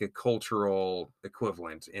not like a cultural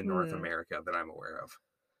equivalent in North America that I'm aware of.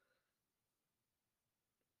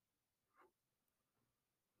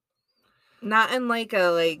 Not in like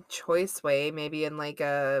a choice way, maybe in like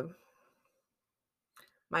a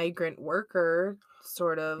migrant worker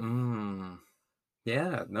sort of.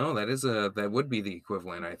 Yeah, no, that would be the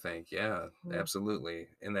equivalent, I think. Yeah, absolutely.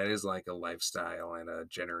 And that is like a lifestyle and a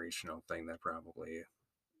generational thing that probably,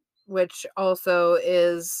 which also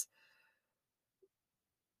is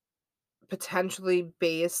potentially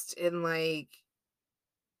based in like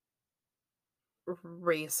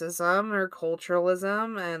racism or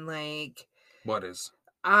culturalism, and like what is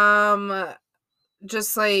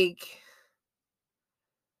just like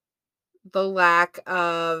the lack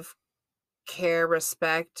of care,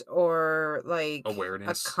 respect, or like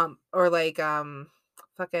awareness,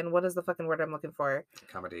 fucking what is the fucking word I'm looking for?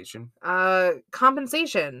 accommodation,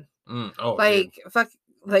 compensation. Oh, like dude. fuck,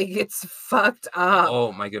 like it's fucked up.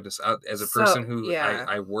 Oh my goodness. As a person who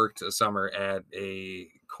I worked a summer at a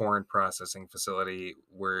corn processing facility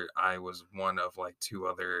where I was one of like two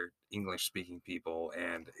other English speaking people,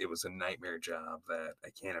 and it was a nightmare job that I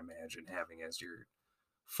can't imagine having as your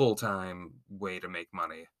full-time way to make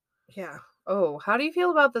money. Yeah. Oh, how do you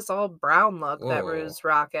feel about this all brown look that Rue's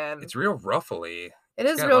rocking? It's real ruffly.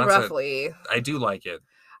 It's real ruffly. I do like it.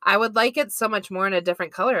 I would like it so much more in a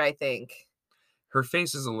different color, I think. Her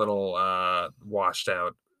face is a little washed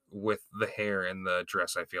out with the hair and the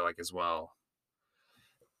dress, I feel like, as well.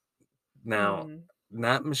 Now,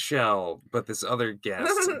 not Michelle, but this other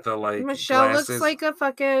guest. The like Michelle glasses. Looks like a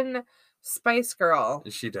fucking Spice Girl.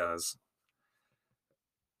 She does.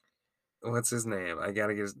 What's his name? I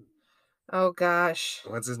gotta get his... Oh gosh.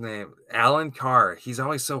 What's his name? Alan Carr. He's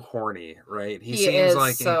always so horny, right? He seems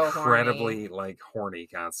like so incredibly like horny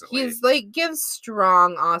constantly. He's like gives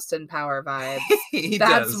strong Austin Power vibes.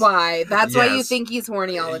 That's why. That's why you think he's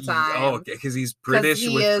horny all the time. Oh, because he's British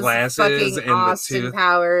with glasses and Austin the tooth.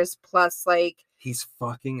 Powers plus like he's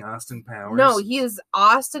fucking Austin Powers. No, he is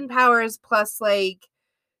Austin Powers plus like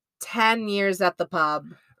 10 years at the pub.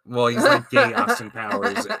 Well, he's like gay Austin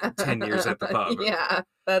Powers 10 years at the pub. Yeah,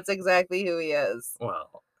 that's exactly who he is.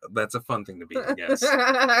 Well, that's a fun thing to be, I guess.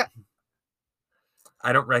 I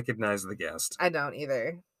don't recognize the guest. I don't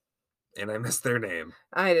either. And I missed their name.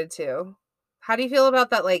 I did too. How do you feel about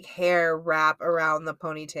that like hair wrap around the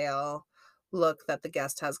ponytail look that the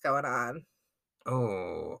guest has going on?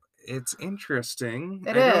 Oh, it's interesting.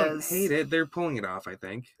 I don't hate it. They're pulling it off, I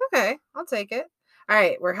think. Okay, I'll take it. All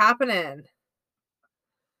right, we're hopping in.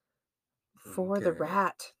 For the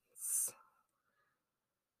rats.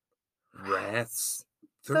 Rats.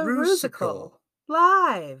 The Rusical.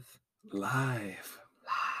 Live.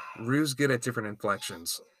 Rue's good at different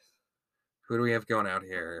inflections. Who do we have going out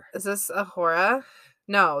here? Is this Ahura?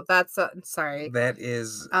 No, that's sorry. That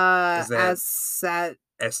is that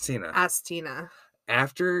Estina. Estina.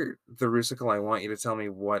 After the Rusical, I want you to tell me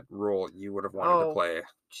what role you would have wanted to play.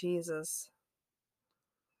 Jesus.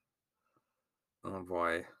 Oh,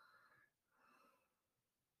 boy.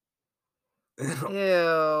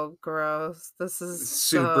 Ew, gross. This is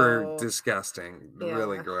super disgusting. Yeah.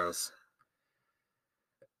 Really gross.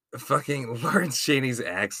 Fucking Lawrence Chaney's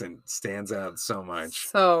accent stands out so much.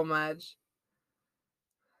 So much.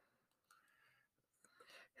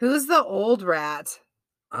 Who's the old rat?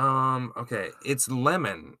 Okay. It's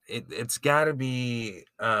Lemon. It's gotta be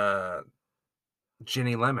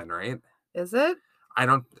Ginny Lemon, right? Is it?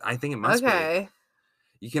 I think it must be.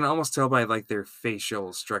 You can almost tell by like their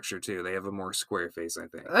facial structure too. They have a more square face, I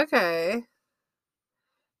think. Okay.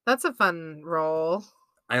 That's a fun role.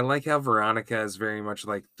 I like how Veronica is very much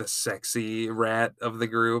like the sexy rat of the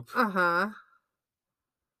group. Uh-huh.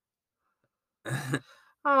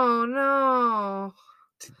 Oh no.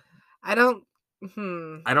 I don't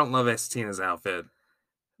love Estina's outfit.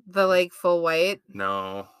 The like full white?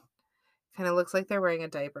 No. Kind of looks like they're wearing a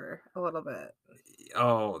diaper a little bit.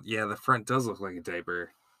 Oh, yeah, the front does look like a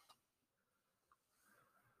diaper.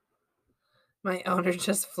 My owner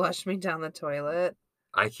just flushed me down the toilet.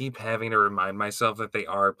 I keep having to remind myself that they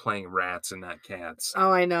are playing rats and not cats.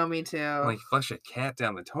 Oh, I know, me too. I'm like, flush a cat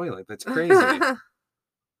down the toilet? That's crazy.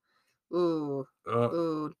 Ooh.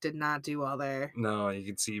 Ooh, did not do well there. No, you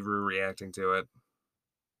can see Rue reacting to it.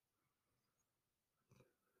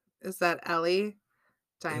 Is that Ellie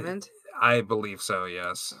Diamond? I believe so,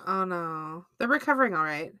 yes. Oh no. They're recovering all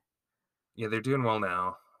right. Yeah, they're doing well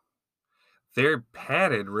now. They're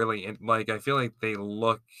padded really, like, I feel like they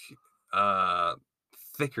look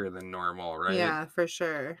thicker than normal, right? Yeah, for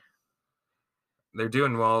sure. They're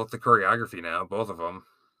doing well with the choreography now, both of them.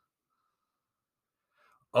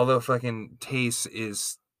 Although fucking Tace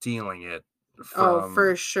is stealing it.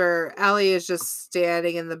 For sure. Ellie is just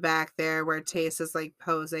standing in the back there where Tace is like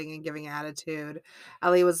posing and giving attitude.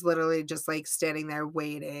 Ellie was literally just like standing there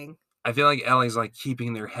waiting. I feel like Ellie's like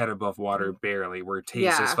keeping their head above water barely, where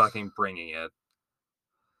Tace is fucking bringing it.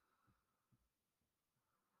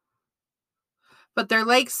 But they're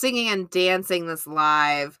like singing and dancing this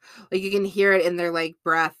live. Like you can hear it in their like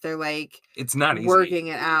breath. They're like it's not easy. Working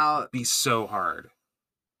it out. It'd be so hard.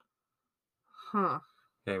 Huh.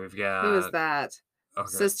 Okay, we've got who is that? Okay.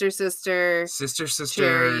 Sister,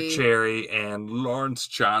 Cherry, and Lawrence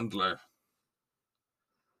Chandler.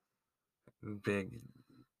 Big.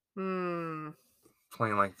 Playing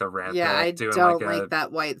like the rat. Yeah, I don't like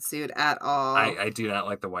that white suit at all. I do not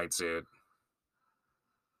like the white suit.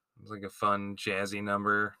 It's like a fun, jazzy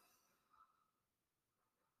number.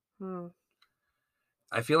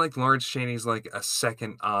 I feel like Lawrence Chaney's like a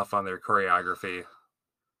second off on their choreography.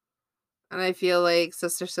 And I feel like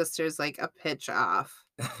Sister's like a pitch off.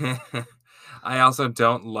 I also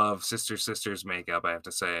don't love Sister's makeup, I have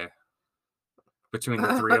to say. Between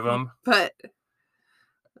the three of them. But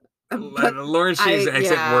Lawrence Chaney's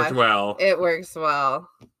accent worked well. It works well.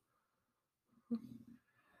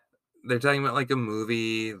 They're talking about like a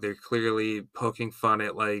movie. They're clearly poking fun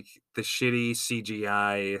at like the shitty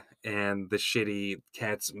CGI and the shitty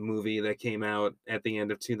Cats movie that came out at the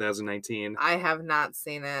end of 2019. I have not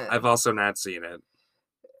seen it. I've also not seen it.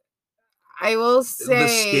 I will say the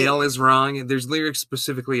scale is wrong. There's lyrics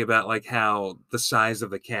specifically about like how the size of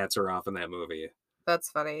the cats are off in that movie. That's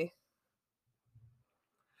funny.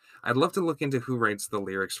 I'd love to look into who writes the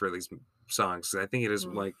lyrics for these songs. I think it is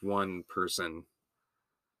like one person.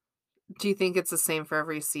 Do you think it's the same for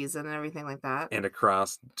every season and everything like that? And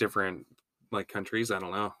across different like countries? I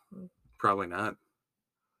don't know. Probably not.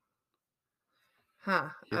 Huh.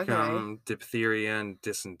 Here come diphtheria and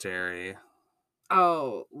dysentery.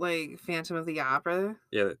 Oh, like Phantom of the Opera?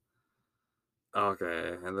 Yeah.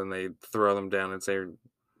 Okay. And then they throw them down and say,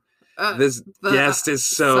 this guest is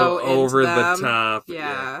so over the top.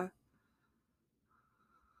 Yeah.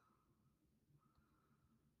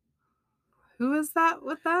 Who is that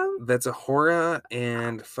with them? That's Ahura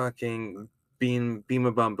and fucking Bima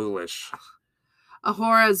Bamboolish.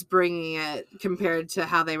 Ahora's bringing it compared to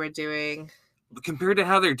how they were doing. Compared to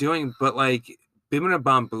how they're doing, but like Bima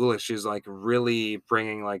Bamboolish is like really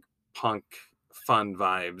bringing like punk fun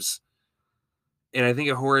vibes. And I think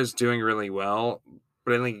Ahora's doing really well,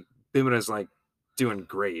 but I think Bimina's like doing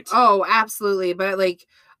great. Oh, absolutely. But like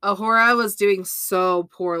Ahura was doing so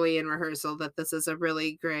poorly in rehearsal that this is a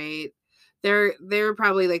really great. They're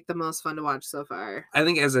probably like the most fun to watch so far. I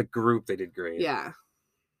think as a group they did great. Yeah.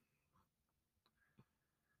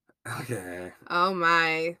 Okay. Oh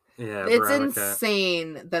my. Yeah, it's Veronica.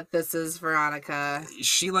 Insane that this is Veronica.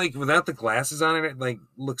 She like without the glasses on it like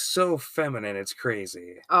looks so feminine. It's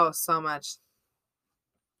crazy. Oh, so much.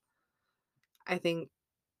 I think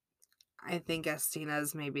Estina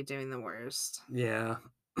is maybe doing the worst. Yeah,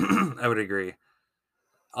 I would agree.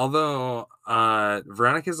 Although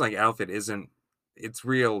Veronica's like outfit it's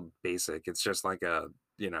real basic. It's just like a,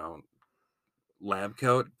 lab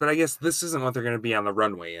coat. But I guess this isn't what they're going to be on the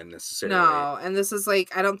runway in necessarily. No, and this is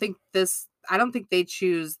like I don't think they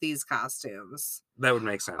choose these costumes. That would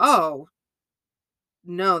make sense. Oh.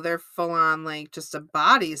 No, they're full on like just a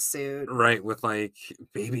bodysuit. Right, with like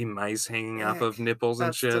baby mice hanging off of nipples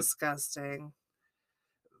and shit. That's disgusting.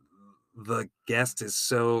 The guest is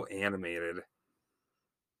so animated.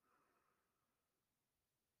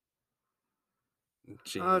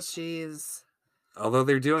 Jeez. Oh, jeez. Although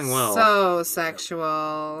they're doing well. So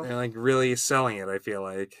sexual. They're like really selling it, I feel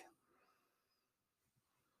like.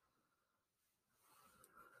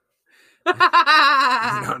 You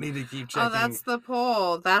don't need to keep checking. Oh, that's the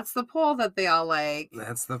poll. That's the poll that they all like.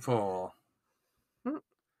 That's the poll.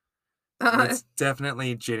 It's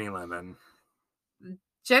definitely Jenny Lemon.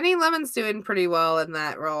 Jenny Lemon's doing pretty well in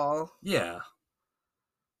that role. Yeah.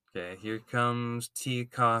 Okay, here comes Tea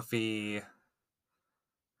Coffee.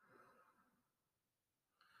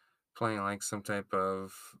 Playing like some type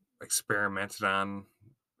of experimented on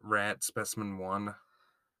rat specimen 1.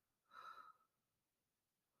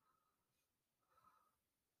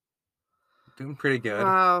 Doing pretty good.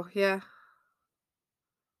 Wow, yeah.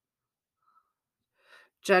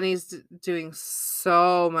 Jenny's doing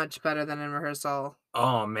so much better than in rehearsal.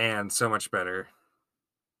 Oh, man, so much better.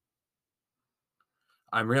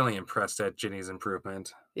 I'm really impressed at Jenny's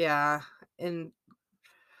improvement. Yeah, and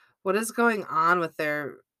what is going on with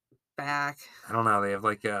their back? I don't know. They have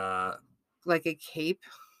like a cape.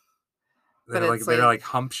 They're like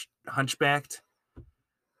hunchbacked.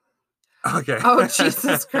 Okay. Oh,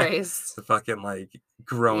 Jesus Christ. The fucking like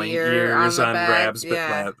growing ears on rats'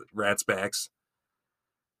 backs.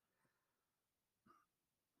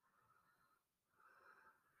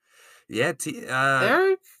 Yeah,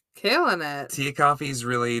 they're killing it. Tea Coffee's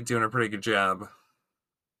really doing a pretty good job.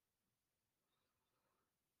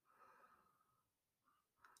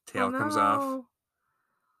 Tail comes off.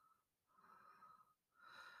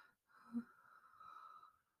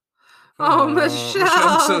 Oh, Michelle.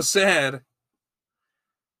 I'm so sad.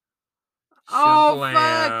 Oh,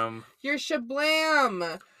 fuck. You're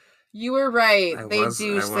shablam. You were right. They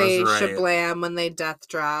do say shablam when they death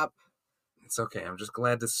drop. It's okay. I'm just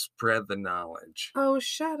glad to spread the knowledge. Oh,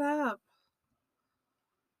 shut up.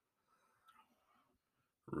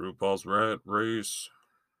 RuPaul's Rat Race.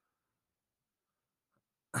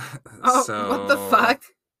 Oh, so what the fuck?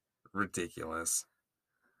 Ridiculous.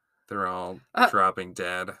 They're all dropping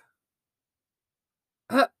dead.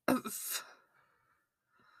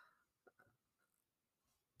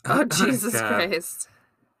 Oh, Jesus Christ.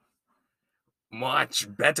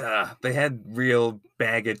 Much better. They had real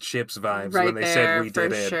bag of chips vibes when they said we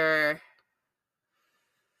did it. Sure.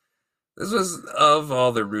 This was, of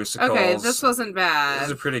all the Rusicals. Okay, this wasn't bad. This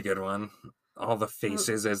is a pretty good one. All the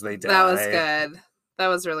faces as they die. That was good. That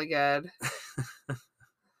was really good.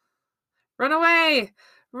 Run away!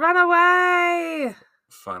 Run away!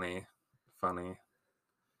 Funny.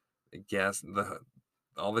 I guess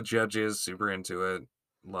all the judges super into it,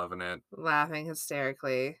 loving it, laughing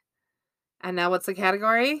hysterically. And now what's the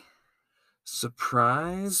category?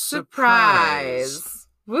 Surprise.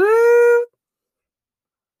 Woo!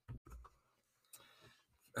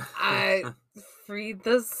 I freed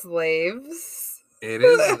the slaves. It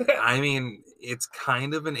is. I mean, it's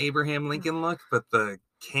kind of an Abraham Lincoln look, but the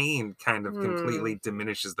cane kind of completely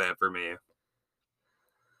diminishes that for me.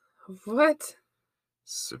 What?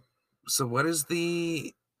 So what is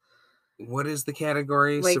the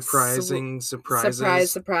category? Like surprises.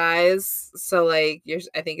 Surprise. So like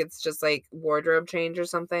I think it's just like wardrobe change or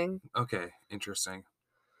something. Okay, interesting.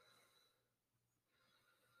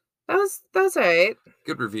 That was all right.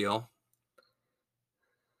 Good reveal.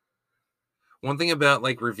 One thing about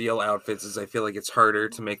like reveal outfits is I feel like it's harder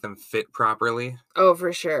to make them fit properly. Oh,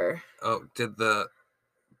 for sure. Oh, did the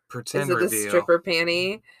pretend reveal? Is it the stripper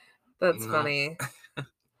panty? That's funny.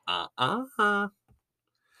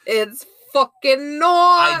 It's fucking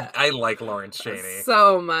not. I like Lawrence Chaney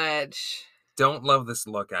so much. Don't love this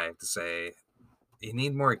look, I have to say. You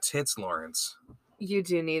need more tits, Lawrence. You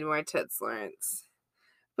do need more tits, Lawrence.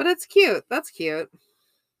 But it's cute. That's cute.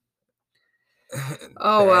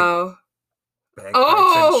 Oh, wow.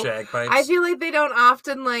 Bagpipes and shag pipes. I feel like they don't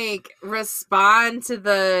often like respond to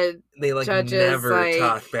the judges. They never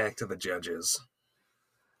talk back to the judges.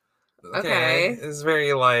 Okay. It's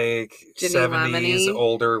very like Jenny 70s Lemony.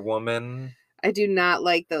 Older woman. I do not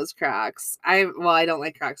like those Crocs. I don't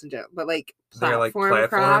like Crocs in general, but like they're like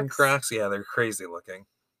platform Crocs. Yeah, they're crazy looking.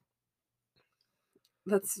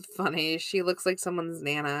 That's funny. She looks like someone's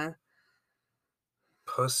Nana.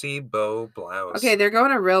 Pussy bow blouse. Okay, they're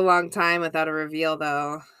going a real long time without a reveal,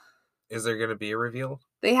 though. Is there going to be a reveal?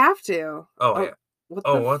 They have to. Yeah.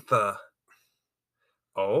 What the?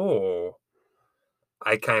 Oh.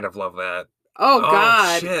 I kind of love that. Oh,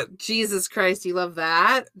 God. Shit. Jesus Christ, you love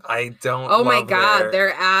that? I don't Oh, my God.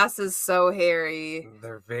 Their ass is so hairy.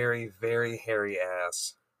 They're very, very hairy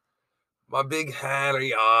ass. My big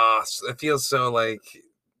hairy ass. It feels so, like,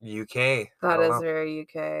 UK. That is very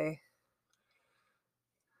UK.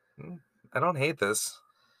 I don't hate this.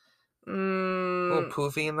 A little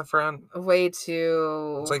poofy in the front. Way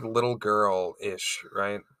too. It's like little girl-ish,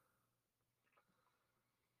 right?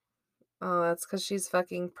 Oh, that's because she's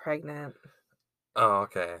fucking pregnant. Oh,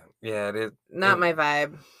 okay. Yeah, it is. Not my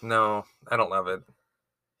vibe. No, I don't love it.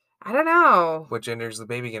 I don't know. What gender is the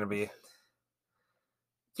baby going to be?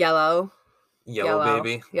 Yellow. Yellow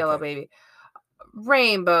baby? Yellow baby.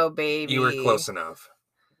 Rainbow baby. You were close enough.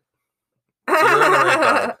 So you're in the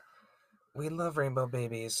right vibe. We love rainbow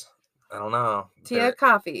babies. I don't know. Tia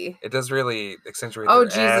coffee. It does really accentuate their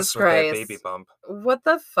Jesus ass Christ. with that baby bump. What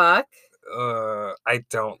the fuck? I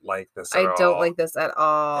don't like this at all. I don't like this at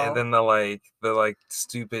all. And then the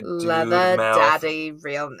stupid leather dude mouth. daddy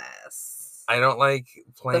realness. I don't like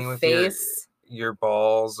playing with your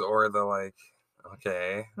balls or the like.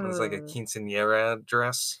 Okay, it's like a quinceañera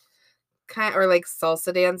dress. Or like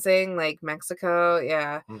salsa dancing, like Mexico.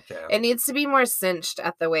 Yeah. Okay. It needs to be more cinched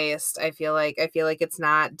at the waist. I feel like it's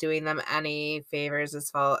not doing them any favors as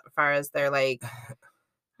far as their like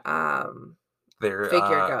their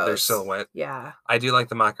figure goes. Their silhouette. Yeah. I do like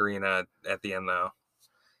the Macarena at the end though.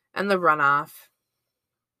 And the runoff.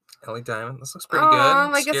 Ellie Diamond. This looks pretty good. Oh,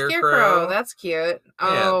 like a scarecrow. That's cute.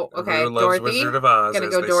 Oh, yeah. Okay. Dorothy. Wizard of Oz, gonna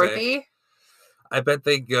go Dorothy. Say. I bet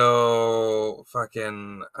they go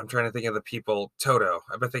fucking. I'm trying to think of the people. Toto.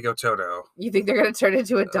 I bet they go Toto. You think they're gonna turn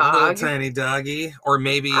into a dog? A little tiny doggy, or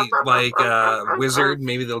maybe like a wizard.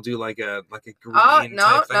 Maybe they'll do like a green. Oh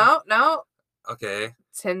no, no. Okay.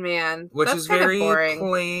 Tin Man, which is very boring.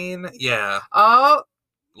 Plain. Yeah. Oh.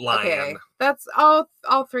 Lion. Okay. That's all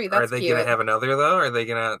three. That's Are they cute. Gonna have another though? Or are they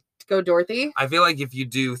gonna go Dorothy? I feel like if you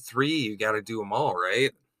do 3, you got to do them all,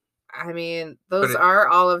 right? I mean, those are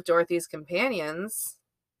all of Dorothy's companions.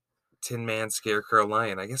 Tin Man, Scarecrow,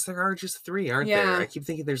 Lion. I guess there are just 3, aren't there? I keep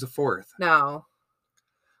thinking there's a 4th. No.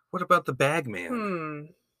 What about the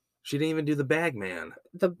Bagman? She didn't even do the Bagman.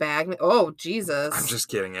 The Bagman? Oh, Jesus. I'm just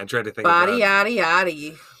kidding. I tried to think Body, yaddy,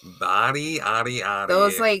 yaddy. Body, yaddy, yaddy.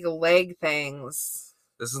 Those, like, leg things.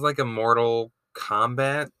 This is like a Mortal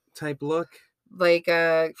Kombat type look. Like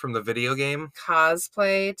a... From the video game?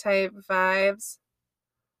 Cosplay type vibes.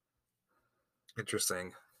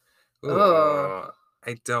 Interesting. Ooh,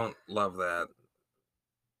 I don't love that.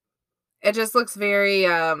 It just looks very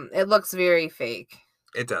it looks very fake.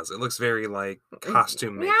 It does. It looks very like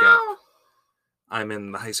costume makeup. Meow. I'm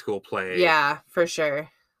in the high school play. Yeah, for sure.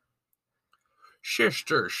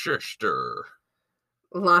 Shister.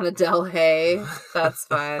 Lana Del Rey. That's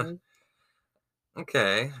fun.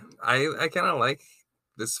 Okay. I kind of like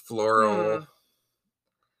this floral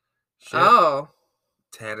shit. Oh.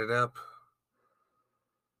 Tatted up.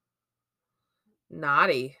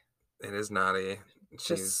 Naughty. It is naughty.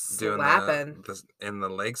 She's just doing slapping. In the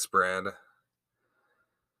leg spread.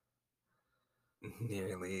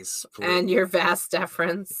 Nearly split. And your vast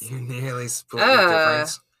deference. You nearly split your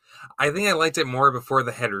difference. I think I liked it more before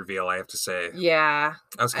the head reveal, I have to say. Yeah.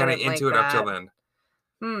 I was kind of into it up till then.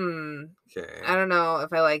 Okay. I don't know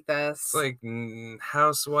if I like this. It's like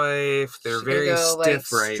housewife. They're very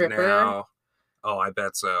stiff right now. Oh, I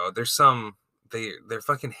bet so. There's some... Their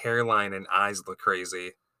fucking hairline and eyes look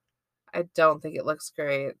crazy. I don't think it looks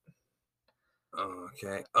great.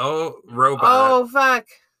 Okay. Oh, robot. Oh, fuck.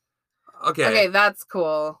 Okay, that's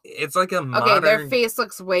cool. It's like a modern... Okay, their face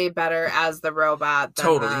looks way better as the robot.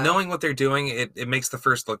 Totally. Knowing what they're doing, it makes the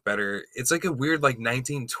first look better. It's like a weird, like,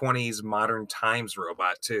 1920s modern times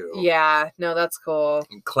robot, too. Yeah, no, that's cool.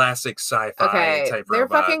 Classic sci-fi type robot. They're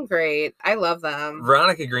fucking great. I love them.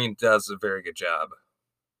 Veronica Green does a very good job.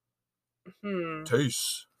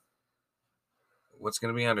 Taste. What's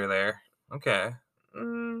going to be under there? Okay.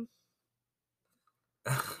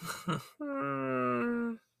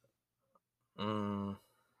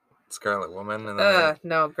 Scarlet Woman. And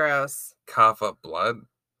no, gross. Cough up blood.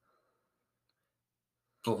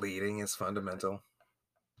 Bleeding is fundamental.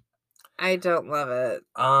 I don't love it.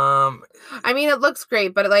 I mean, it looks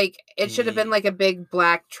great, but like it should have been like a big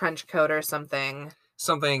black trench coat or something.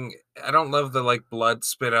 something. I don't love the like blood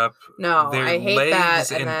spit up. No, their I hate legs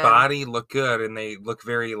that. And body look good, and they look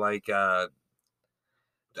very like I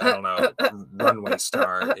don't know, runway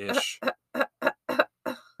star-ish.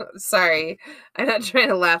 Sorry, I'm not trying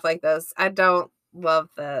to laugh like this. I don't love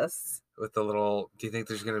this. With the little, do you think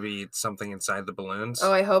there's going to be something inside the balloons?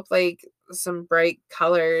 Oh, I hope like some bright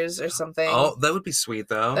colors or something. Oh, that would be sweet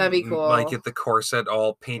though. That'd be cool. Like get the corset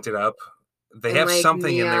all painted up. They have like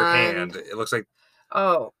something neon in their hand. It looks like.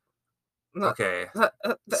 Oh. Okay.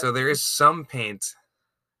 So there is some paint.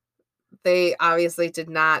 They obviously did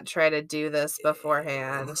not try to do this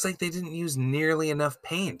beforehand. It looks like they didn't use nearly enough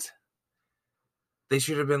paint. They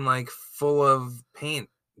should have been like full of paint,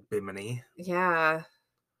 Bimini. Yeah.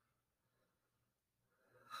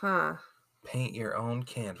 Huh. Paint your own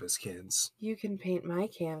canvas, kids. You can paint my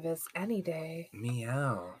canvas any day.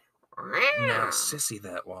 Meow. Now sissy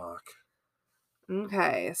that walk.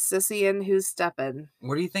 Okay, sissy and who's stepping.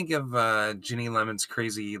 What do you think of Ginny Lemon's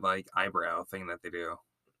crazy like eyebrow thing that they do?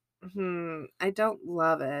 I don't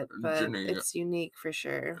love it, but Ginny it's unique for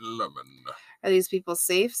sure. Lemon. Are these people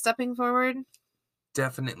safe stepping forward?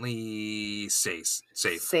 Definitely safe.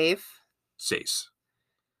 Safe.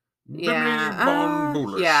 Yeah.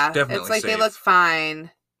 Yeah. Definitely it's like safe. They look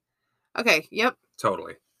fine. Okay. Yep.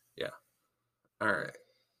 Totally. Yeah. All right.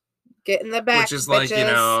 Get in the back. Which is bitches.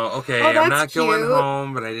 Like, okay, I'm not cute. Going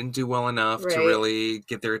home, but I didn't do well enough to really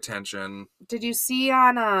get their attention. Did you see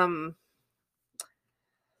on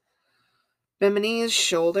Bimini's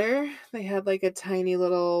shoulder, they had like a tiny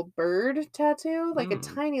little bird tattoo, like a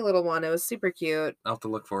tiny little one. It was super cute. I'll have to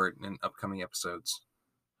look for it in upcoming episodes.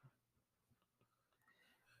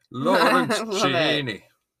 Lawrence Cheney.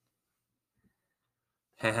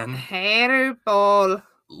 Hater ball.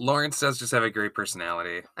 Lawrence does just have a great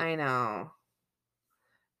personality. I know.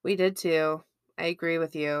 We did too. I agree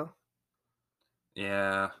with you.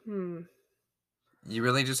 Yeah. You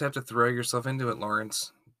really just have to throw yourself into it,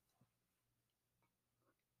 Lawrence.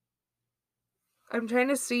 I'm trying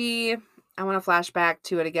to see. I want to flash back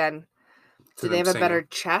to it again. Do they have a better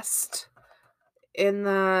chest in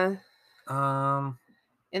the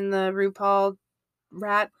RuPaul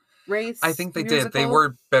Rat Race? I think they did. They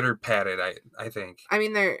were better padded, I think. I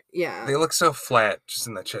mean, they look so flat just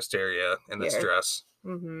in the chest area in this dress.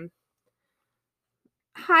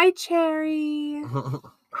 Hi, Cherry.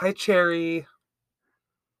 Hi, Cherry.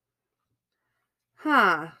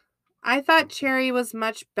 Huh. I thought Cherry was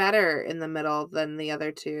much better in the middle than the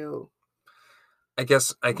other two. I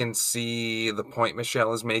guess I can see the point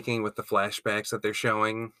Michelle is making with the flashbacks that they're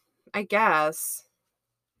showing. I guess.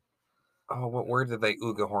 Oh, what word did they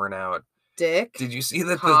ooga horn out? Dick. Did you see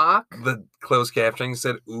that cock? The closed captioning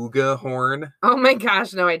said ooga horn? Oh my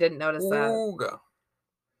gosh, no, I didn't notice that. Ooga.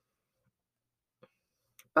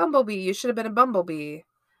 Bumblebee, you should have been a bumblebee.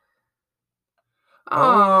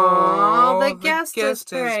 Oh, the guest is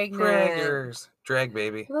pregnant. Drag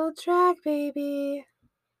baby. Little drag baby.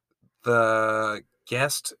 The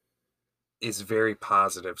guest is very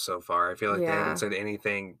positive so far. I feel like they haven't said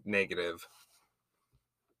anything negative.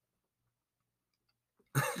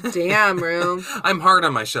 Damn, Rue. I'm hard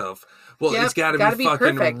on myself. Well, it's got to be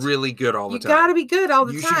fucking perfect. Really good all the time. You got to be good all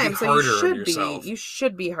the time. So you should be. You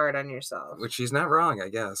should be hard on yourself. Which she's not wrong, I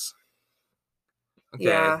guess. Okay.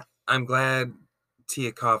 Yeah. I'm glad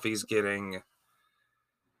Tia Coffee's getting.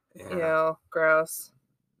 Ew, gross.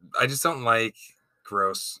 I just don't like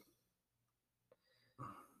gross.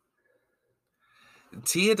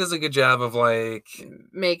 Tia does a good job of like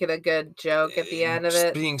making a good joke at the end of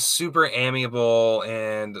it. Being super amiable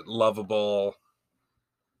and lovable.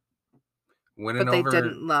 Winning but they over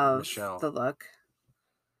didn't love Michelle. The look.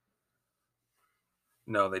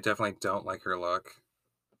 No, they definitely don't like her look.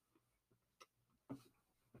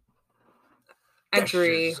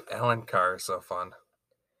 Agree. Ellen Carr is so fun.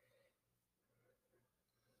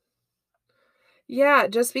 Yeah,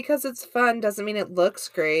 just because it's fun doesn't mean it looks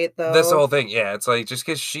great, though. This whole thing, yeah, it's like just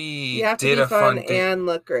because she did a fun thing and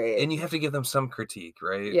look great, and you have to give them some critique,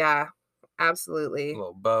 right? Yeah, absolutely. A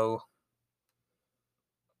little bow.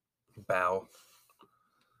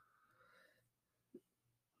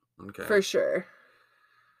 Okay, for sure.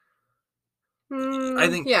 I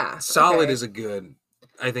think solid is a good.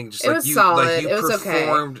 I think just like you, solid. Like you it was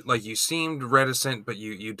performed, okay. Like you seemed reticent, but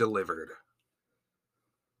you delivered.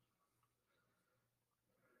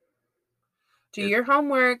 Do your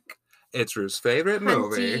homework. It's Rue's favorite Hunty.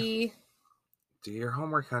 movie. Do your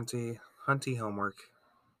homework, Hunty. Hunty homework.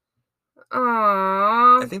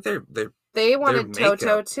 Aww. I think they wanted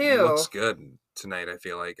Toto too. Looks good tonight. I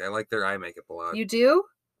feel like I like their eye makeup a lot. You do?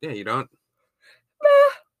 Yeah, you don't?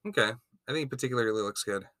 Okay. I think it particularly looks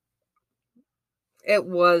good. It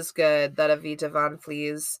was good, that Evita Von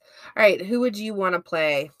Flees. All right, who would you want to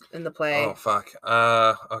play in the play? Oh, fuck.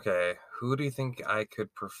 Okay. Who do you think I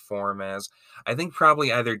could perform as? I think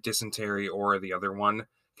probably either Dysentery or the other one,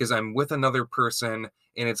 because I'm with another person,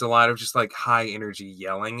 and it's a lot of just, like, high energy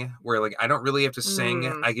yelling, where, like, I don't really have to sing.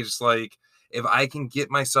 I can just, like, if I can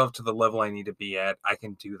get myself to the level I need to be at, I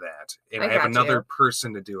can do that. And I have another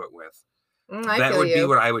person to do it with. That would be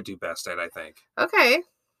what I would do best at, I think. Okay.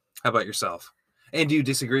 How about yourself? And do you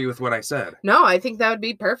disagree with what I said? No, I think that would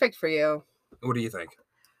be perfect for you. What do you think?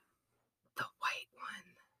 The white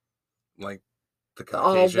one. Like the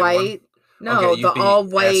Caucasian all white? One? No, okay, the all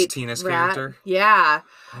white Astina's character? Yeah.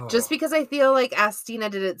 Oh. Just because I feel like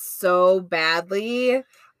Astina did it so badly.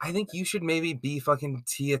 I think you should maybe be fucking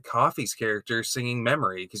Tia Coffee's character singing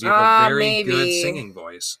Memory, because you have a very good singing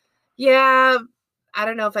voice. Yeah. I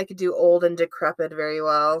don't know if I could do old and decrepit very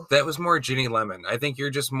well. That was more Ginny Lemon. I think you're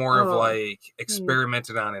just more of like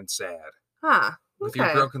experimented on and sad. Huh. With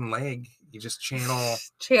your broken leg, you just channel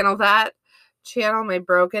that. Channel my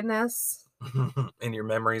brokenness. And your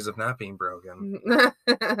memories of not being broken.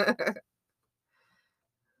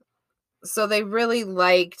 So they really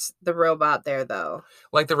liked the robot there, though.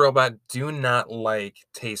 Like the robot, do not like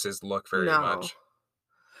Tace's look very much.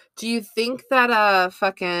 Do you think that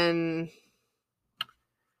fucking...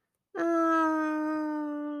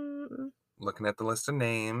 Looking at the list of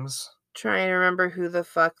names. Trying to remember who the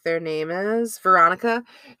fuck their name is. Veronica.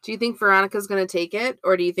 Do you think Veronica's going to take it?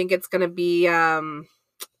 Or do you think it's going to be...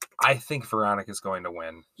 I think Veronica's going to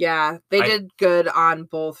win. Yeah, they did good on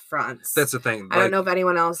both fronts. That's the thing. I don't know if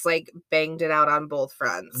anyone else, like, banged it out on both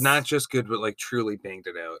fronts. Not just good, but, like, truly banged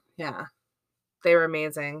it out. Yeah. They were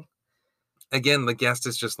amazing. Again, the guest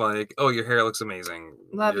is just like, oh, your hair looks amazing.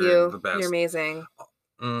 Love you. The best. You're amazing.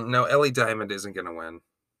 No, Ellie Diamond isn't going to win.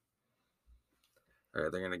 All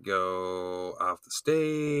right, they're going to go off the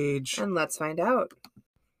stage. And let's find out.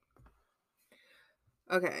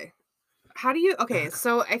 Okay. How do you... Okay,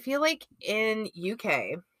 so I feel like in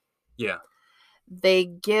UK... Yeah. They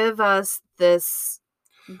give us this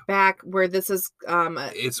back where this is...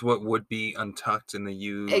 it's what would be Untucked in the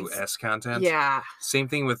US content. Yeah. Same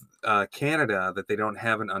thing with Canada, that they don't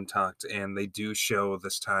have an Untucked, and they do show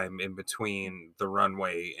this time in between the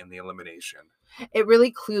runway and the elimination. It really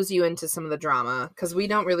clues you into some of the drama, because we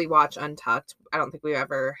don't really watch Untucked. I don't think we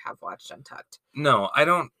ever have watched Untucked. No, I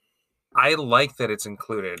don't. I like that it's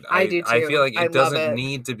included. I do too. I feel like it doesn't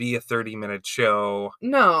need to be a 30-minute show.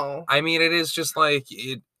 No. I mean, it is just like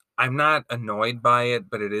it. I'm not annoyed by it,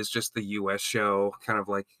 but it is just the US show, kind of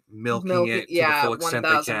like milking it to the full extent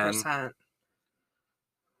 1000%. They can.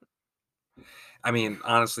 I mean,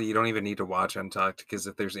 honestly, you don't even need to watch Untucked, because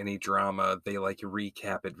if there's any drama, they like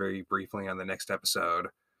recap it very briefly on the next episode.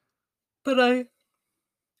 But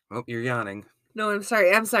Oh, you're yawning. No, I'm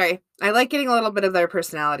sorry. I like getting a little bit of their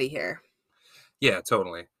personality here. Yeah,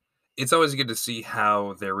 totally. It's always good to see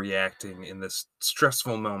how they're reacting in this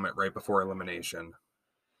stressful moment right before elimination.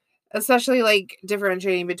 Especially, like,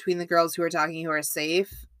 differentiating between the girls who are talking who are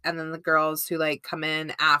safe, and then the girls who, like, come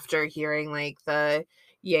in after hearing, like, the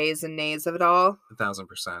yays and nays of it all.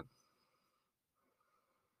 1000%.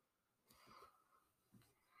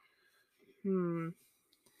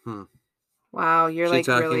 Wow, you're like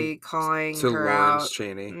really calling to her Lawrence out.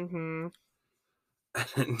 Chaney. Mm-hmm. I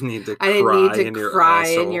didn't need to cry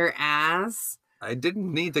in your ass. I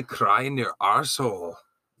didn't need to cry in your arsehole.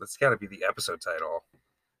 That's got to be the episode title.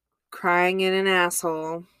 Crying in an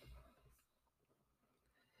asshole.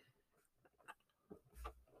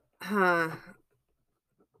 Huh.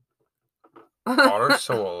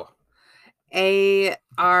 Arsehole. A-R-S-E.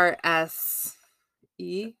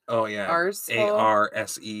 Oh, yeah. Arsehole.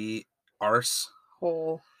 A-R-S-E. Arse.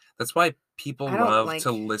 Hole. That's why people love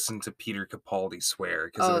to listen to Peter Capaldi swear,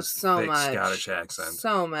 because of his thick Scottish accent.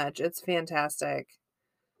 So much. It's fantastic.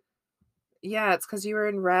 Yeah, it's because you were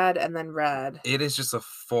in red and then red. It is just a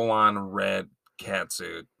full-on red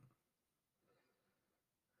catsuit.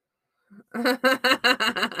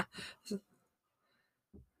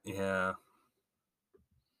 Yeah.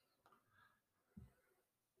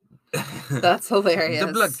 That's hilarious.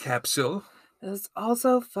 The blood capsule. It's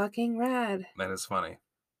also fucking red. That is funny.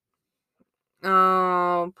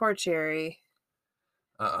 Oh, poor Cherry.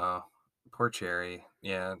 Uh-oh. Poor Cherry.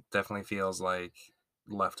 Yeah, definitely feels like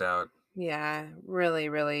left out. Yeah, really,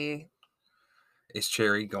 really. Is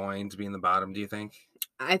Cherry going to be in the bottom, do you think?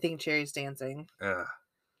 I think Cherry's dancing.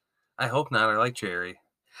 I hope not. I like Cherry.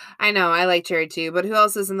 I know, I like Cherry too, but who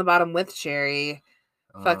else is in the bottom with Cherry?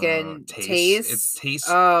 Fucking Taste. It tastes.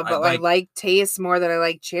 Oh, but I like Taste more than I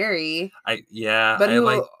like Cherry. I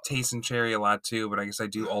like Taste and Cherry a lot too, but I guess I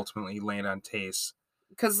do ultimately land on Taste.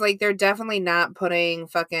 Because, like, they're definitely not putting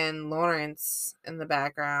fucking Lawrence in the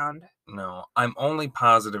background. No, I'm only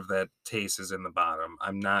positive that Taste is in the bottom.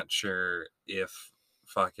 I'm not sure if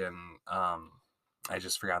fucking I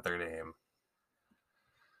just forgot their name.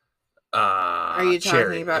 Are you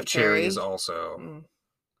talking about Cherry? Cherry is also.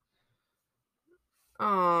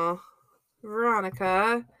 Oh,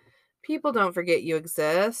 Veronica, people don't forget you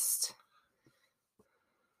exist.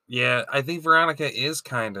 Yeah, I think Veronica is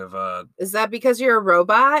kind of Is that because you're a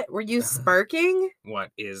robot? Were you sparking?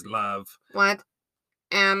 What is love? What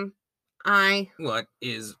am I? What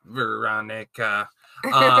is Veronica?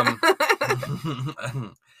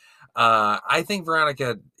 I think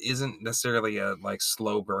Veronica isn't necessarily a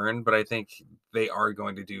slow burn, but I think they are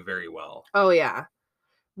going to do very well. Oh yeah.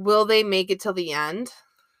 Will they make it till the end?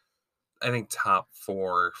 I think top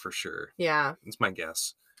 4 for sure. Yeah. That's my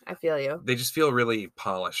guess. I feel you. They just feel really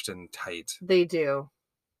polished and tight. They do.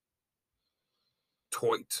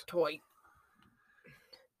 Toit.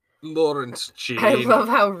 Lawrence Jane. I love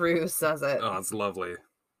how Rue says it. Oh, it's lovely.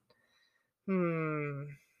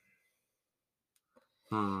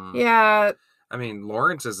 Yeah. I mean,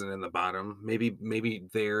 Lawrence isn't in the bottom. Maybe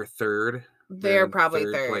they're third. They're probably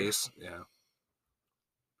third place. Yeah.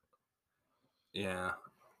 Yeah.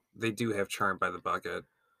 They do have Charmed by the Bucket.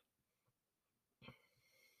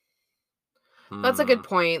 That's a good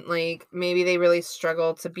point. Like, maybe they really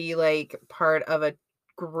struggle to be like part of a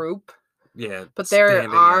group. Yeah. But there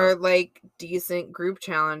are like decent group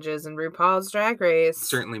challenges in RuPaul's Drag Race.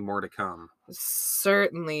 Certainly more to come.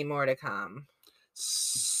 Certainly.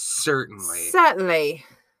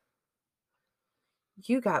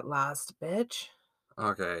 You got lost, bitch.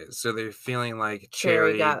 Okay, so they're feeling like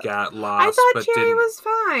Cherry got lost. I thought Cherry was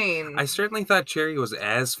fine. I certainly thought Cherry was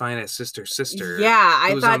as fine as Sister. Yeah,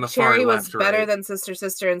 I thought Cherry was better than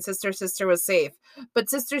Sister, and Sister was safe. But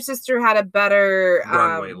Sister had a better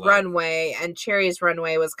runway, and Cherry's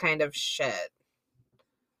runway was kind of shit.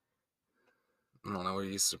 I don't know. Were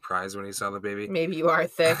you surprised when you saw the baby? Maybe you are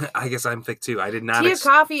thick. I guess I'm thick too. I did not. Tia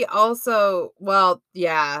Coffee also, well,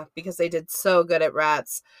 yeah, because they did so good at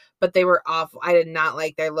Rats, but they were awful. I did not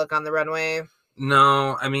like their look on the runway.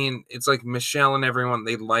 No, I mean, it's like Michelle and everyone,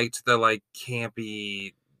 they liked the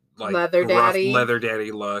campy, leather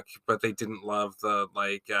daddy look, but they didn't love the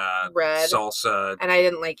red salsa. And I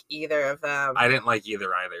didn't like either of them. I didn't like either.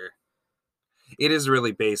 It is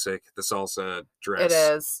really basic, the salsa dress.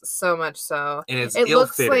 It is, so much so. And it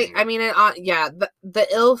looks like, I mean, the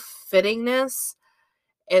ill-fittingness,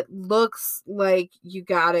 it looks like you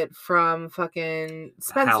got it from fucking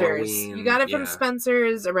Spencer's. Halloween, you got it from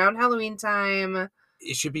Spencer's around Halloween time.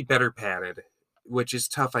 It should be better padded, which is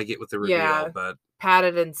tough, I get with the reveal, but...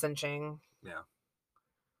 padded and cinching. Yeah.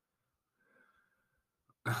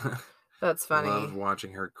 That's funny. I love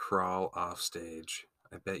watching her crawl off stage.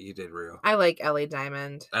 I bet you did, Rue. I like Ellie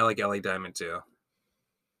Diamond. I like Ellie Diamond, too.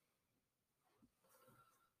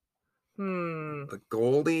 The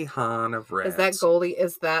Goldie Hawn of Rats. Is that Goldie?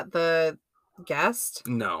 Is that the guest?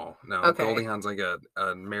 No. Okay. Goldie Hawn's like an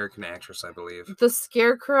American actress, I believe. The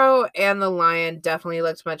Scarecrow and the Lion definitely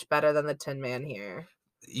looked much better than the Tin Man here.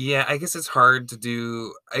 Yeah, I guess it's hard to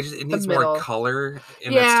do. It needs more color,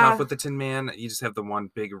 and that's tough with the Tin Man. You just have the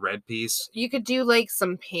one big red piece. You could do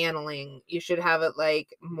some paneling. You should have it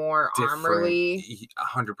more armorly.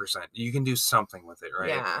 100%. You can do something with it, right?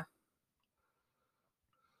 Yeah.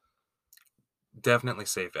 Definitely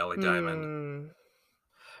safe, Ellie Diamond.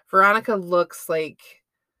 Veronica looks like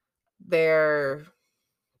they're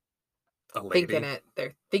thinking it.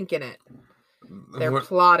 They're thinking it. They're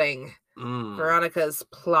plotting. Veronica's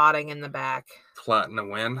plotting in the back. Plotting to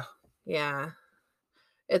win? Yeah.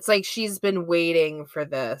 It's like she's been waiting for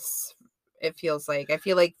this. It feels like. I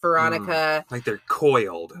feel like Veronica... like they're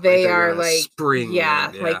coiled. They are spring.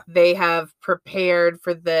 Yeah, like they have prepared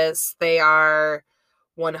for this. They are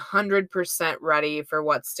 100% ready for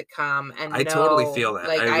what's to come. And I totally feel that.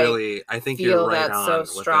 I think you're right on so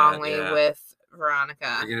strongly with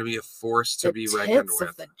Veronica. You're gonna be a force to be reckoned with. The tits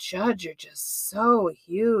of the judge are just so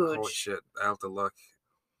huge. Oh shit! I have to look.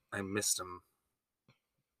 I missed them.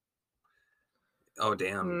 Oh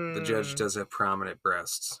damn! The judge does have prominent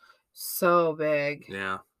breasts. So big.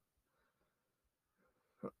 Yeah.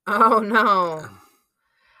 Oh no.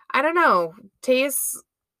 I don't know. Taste.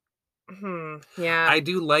 Yeah. I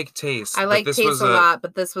do like Taste. I like Taste a lot,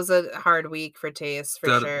 but this was a hard week for Taste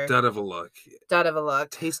for sure. Dud of a look.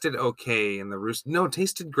 Tasted okay in the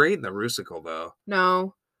Tasted great in the Rusical though.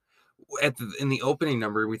 No. in the opening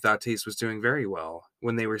number, we thought Taste was doing very well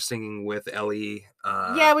when they were singing with Ellie.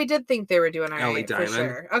 Yeah, we did think they were doing all Ellie right, Diamond. for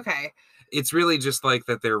sure. Okay. It's really just like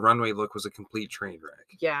that their runway look was a complete train wreck.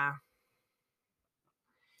 Yeah.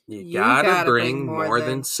 You gotta bring more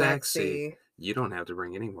than sexy. You don't have to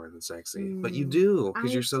bring any more than sexy. But you do,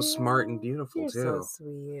 because you're so smart and beautiful, too. You're so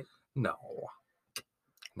sweet. No.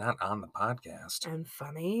 Not on the podcast. And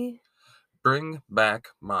funny. Bring back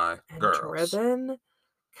my girls. Driven.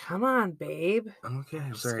 Come on, babe. Okay,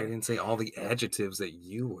 I'm sorry I didn't say all the adjectives that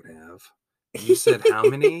you would have. You said how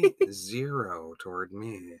many? 0 toward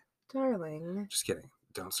me. Darling. Just kidding.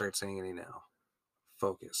 Don't start saying any now.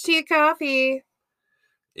 Focus. Tia Coffee.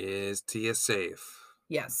 Is Tia safe?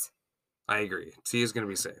 Yes. I agree. Tia's going to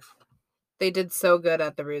be safe. They did so good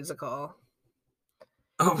at the musical.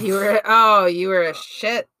 Oh. You were a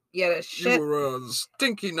shit. You had a shit. You were a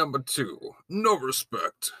stinky number 2. No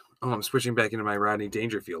respect. Oh, I'm switching back into my Rodney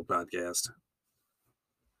Dangerfield podcast.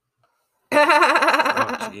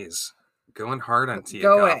 Oh, jeez. Going hard on Tia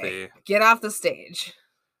Coffee. Away. Get off the stage.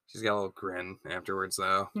 She's got a little grin afterwards,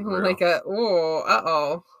 though. Like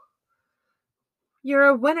uh-oh. You're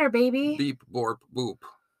a winner, baby. Beep, borp, boop.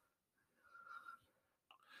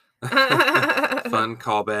 Fun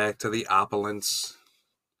callback to the opulence.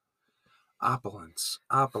 Opulence.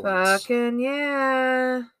 Fucking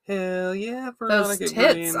yeah. Hell yeah, Veronica Those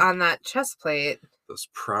tits Green. On that chest plate. Those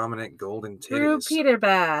prominent golden titties. Rue Peter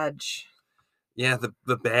badge. Yeah,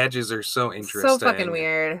 the badges are so interesting. So fucking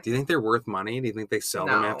weird. Do you think they're worth money? Do you think they sell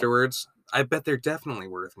them afterwards? I bet they're definitely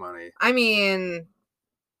worth money. I mean,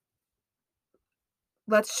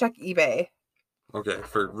 let's check eBay. Okay,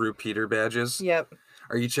 for Rue Peter badges? Yep.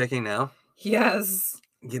 Are you checking now? Yes.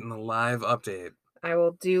 Getting the live update. I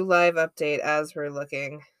will do live update as we're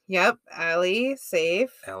looking. Yep, Ellie,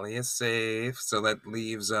 safe. Ellie is safe. So that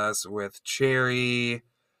leaves us with Cherry,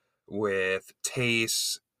 with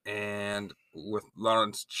Tace, and with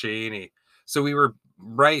Lawrence Chaney. So we were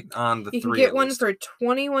right on the 3. You can get one for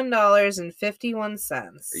 $21.51.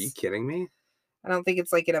 Are you kidding me? I don't think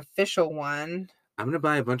it's like an official one. I'm going to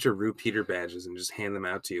buy a bunch of Rue Peter badges and just hand them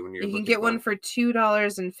out to you when you're You can get one for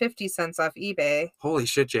 $2.50 off eBay. Holy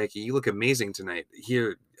shit, Jackie. You look amazing tonight.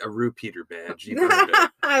 Here, a Rue Peter badge.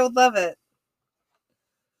 I would love it.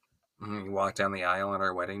 You walk down the aisle on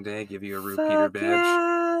our wedding day, give you a Rue Peter badge.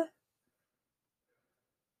 Yeah.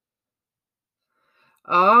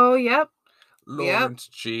 Oh, yep. Lawrence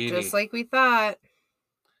Chaney. Just like we thought.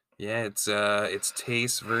 Yeah, it's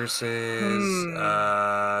Tace versus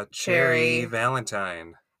Cherry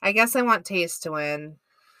Valentine. I guess I want Tace to win.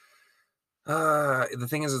 The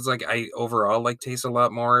thing is, it's like I overall like Tace a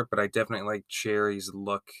lot more, but I definitely like Cherry's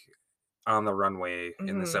look on the runway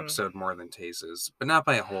in this episode more than Tace's, but not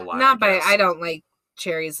by a whole lot. I don't like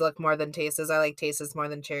Cherry's look more than Tace's. I like Tace's more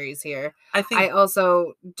than Cherry's here. I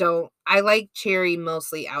like Cherry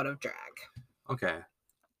mostly out of drag. Okay.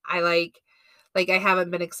 I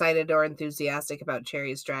haven't been excited or enthusiastic about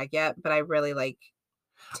Cherry's drag yet, but I really like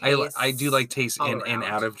Tace. I do like Tace in and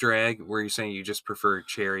out of drag. Where you're saying you just prefer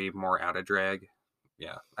Cherry more out of drag.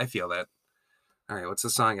 Yeah, I feel that. All right, what's the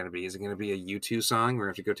song going to be? Is it going to be a U2 song? We're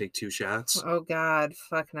going to have to go take 2 shots? Oh, God.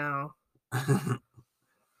 Fuck no.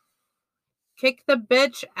 Kick the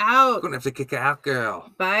bitch out. We're going to have to kick her out,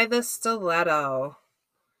 girl. By the stiletto.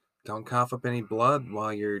 Don't cough up any blood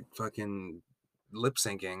while you're fucking lip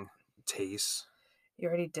syncing. Tace. You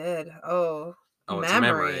already did. Oh,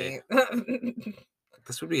 memory. It's memory.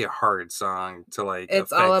 This would be a hard song to like.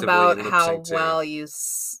 It's all about how well you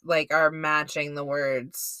are matching the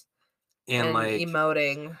words and like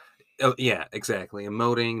emoting. Oh yeah, exactly.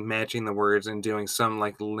 Emoting, matching the words, and doing some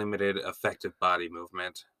like limited effective body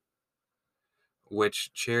movement,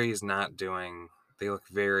 which Cherry's not doing. They look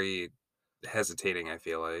very hesitating. I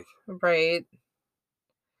feel like. Right.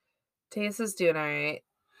 Tace is doing all right.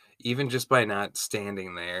 Even just by not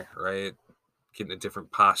standing there, right? Getting a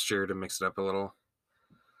different posture to mix it up a little.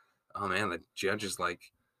 Oh man, the judge is like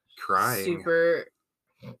crying. Super.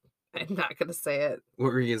 I'm not gonna say it.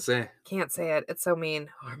 What were you gonna say? Can't say it. It's so mean.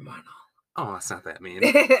 Hormonal. Oh, it's not that mean.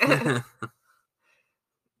 Do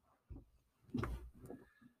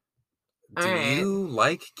you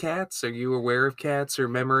like Cats? Are you aware of Cats or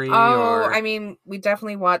Memory? I mean, we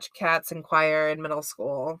definitely watched Cats in choir in middle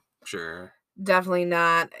school. Sure. Definitely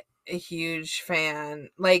not a huge fan.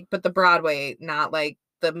 But the Broadway, not like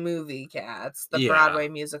the movie Cats, the Broadway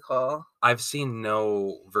musical. I've seen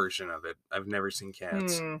no version of it. I've never seen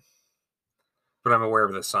Cats. But I'm aware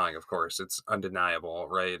of the song, of course. It's undeniable,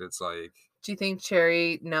 right? It's like... Do you think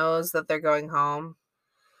Cherry knows that they're going home?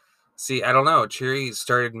 See, I don't know. Cherry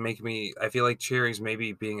started making me... I feel like Cherry's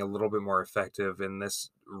maybe being a little bit more effective in this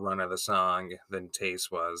run of the song than Tayce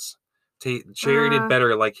was. Cherry did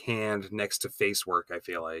better like hand next to face work, I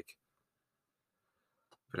feel like.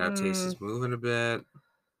 But now Tayce is moving a bit.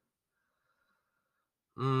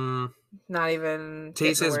 Not even.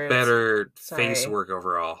 Tayce is better face work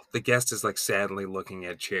overall. The guest is like sadly looking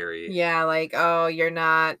at Cherry. Yeah, like, oh, you're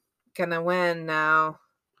not gonna win now.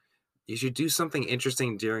 You should do something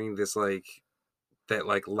interesting during this, like, that,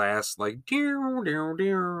 like, last, like, dear.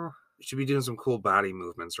 You should be doing some cool body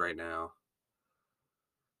movements right now.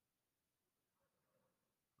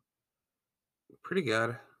 Pretty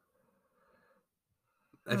good.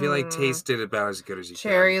 I feel like Tayce did about as good as you can.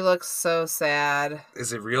 Cherry looks so sad.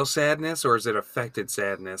 Is it real sadness or is it affected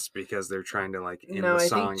sadness because they're trying to, like, end the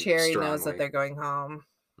song? I think Cherry knows that they're going home.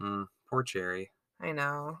 Poor Cherry. I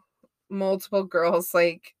know. Multiple girls,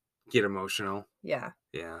 like, get emotional. Yeah.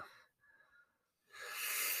 Yeah.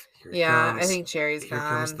 Yeah, I think Cherry's gone. Here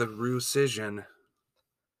comes the Rucision.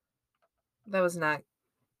 That was not...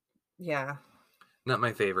 Yeah. Not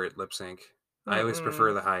my favorite lip sync. I always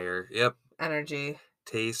prefer the higher. Yep. Energy.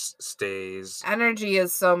 Tayce stays. Energy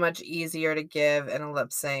is so much easier to give in a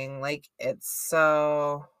lip sync. Like, it's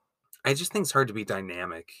so... I just think it's hard to be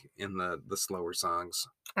dynamic in the slower songs.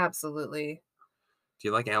 Absolutely. Do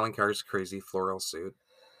you like Alan Carr's crazy floral suit?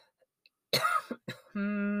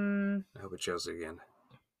 I hope it shows again.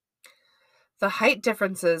 The height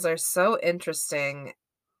differences are so interesting.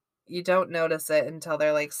 You don't notice it until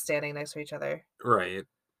they're like standing next to each other. Right.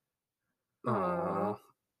 Aww.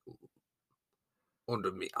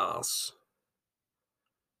 Under me ass.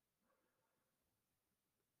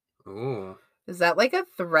 Ooh. Is that like a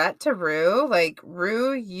threat to Rue? Like,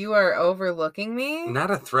 Rue, you are overlooking me?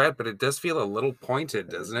 Not a threat, but it does feel a little pointed,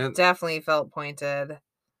 doesn't it? Definitely felt pointed.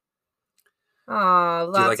 Oh,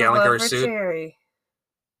 lots Do you like of Alan love Carr's for suit? Cherry.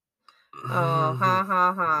 Oh, ha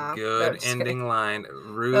ha ha. Good ending line.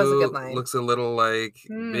 Rue that was a good line. Looks a little like,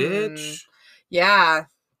 bitch. Yeah,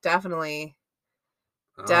 definitely.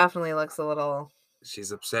 Oh. Definitely looks a little...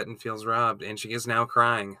 She's upset and feels robbed, and she is now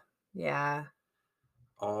crying. Yeah.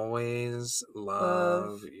 Always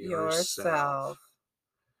love yourself.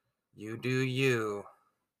 You do you.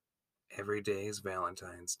 Every day is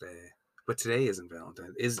Valentine's Day. But today isn't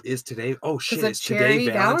Valentine's. Is today? Oh shit! Is today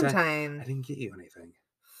Valentine? I didn't get you anything.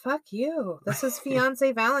 Fuck you. This is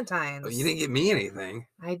Fiancé Valentine's. Oh, you didn't get me anything.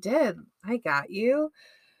 I did. I got you.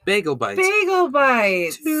 Bagel bites. Bagel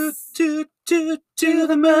bites. To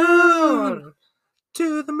the moon.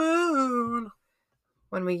 To the moon.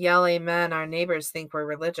 When we yell amen, our neighbors think we're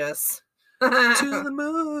religious. To the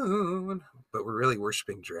moon. But we're really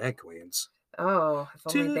worshiping drag queens. Oh, if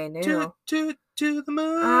only they knew. To the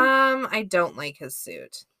moon. I don't like his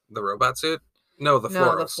suit. The robot suit? No, the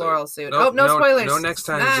floral suit. No spoilers. No next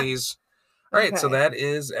time, Z's. All right, so that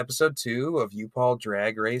is episode 2 of UPaul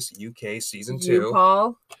Drag Race UK Season 2.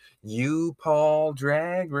 UPaul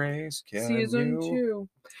Drag Race. Season 2.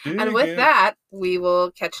 And with that, we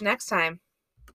will catch you next time.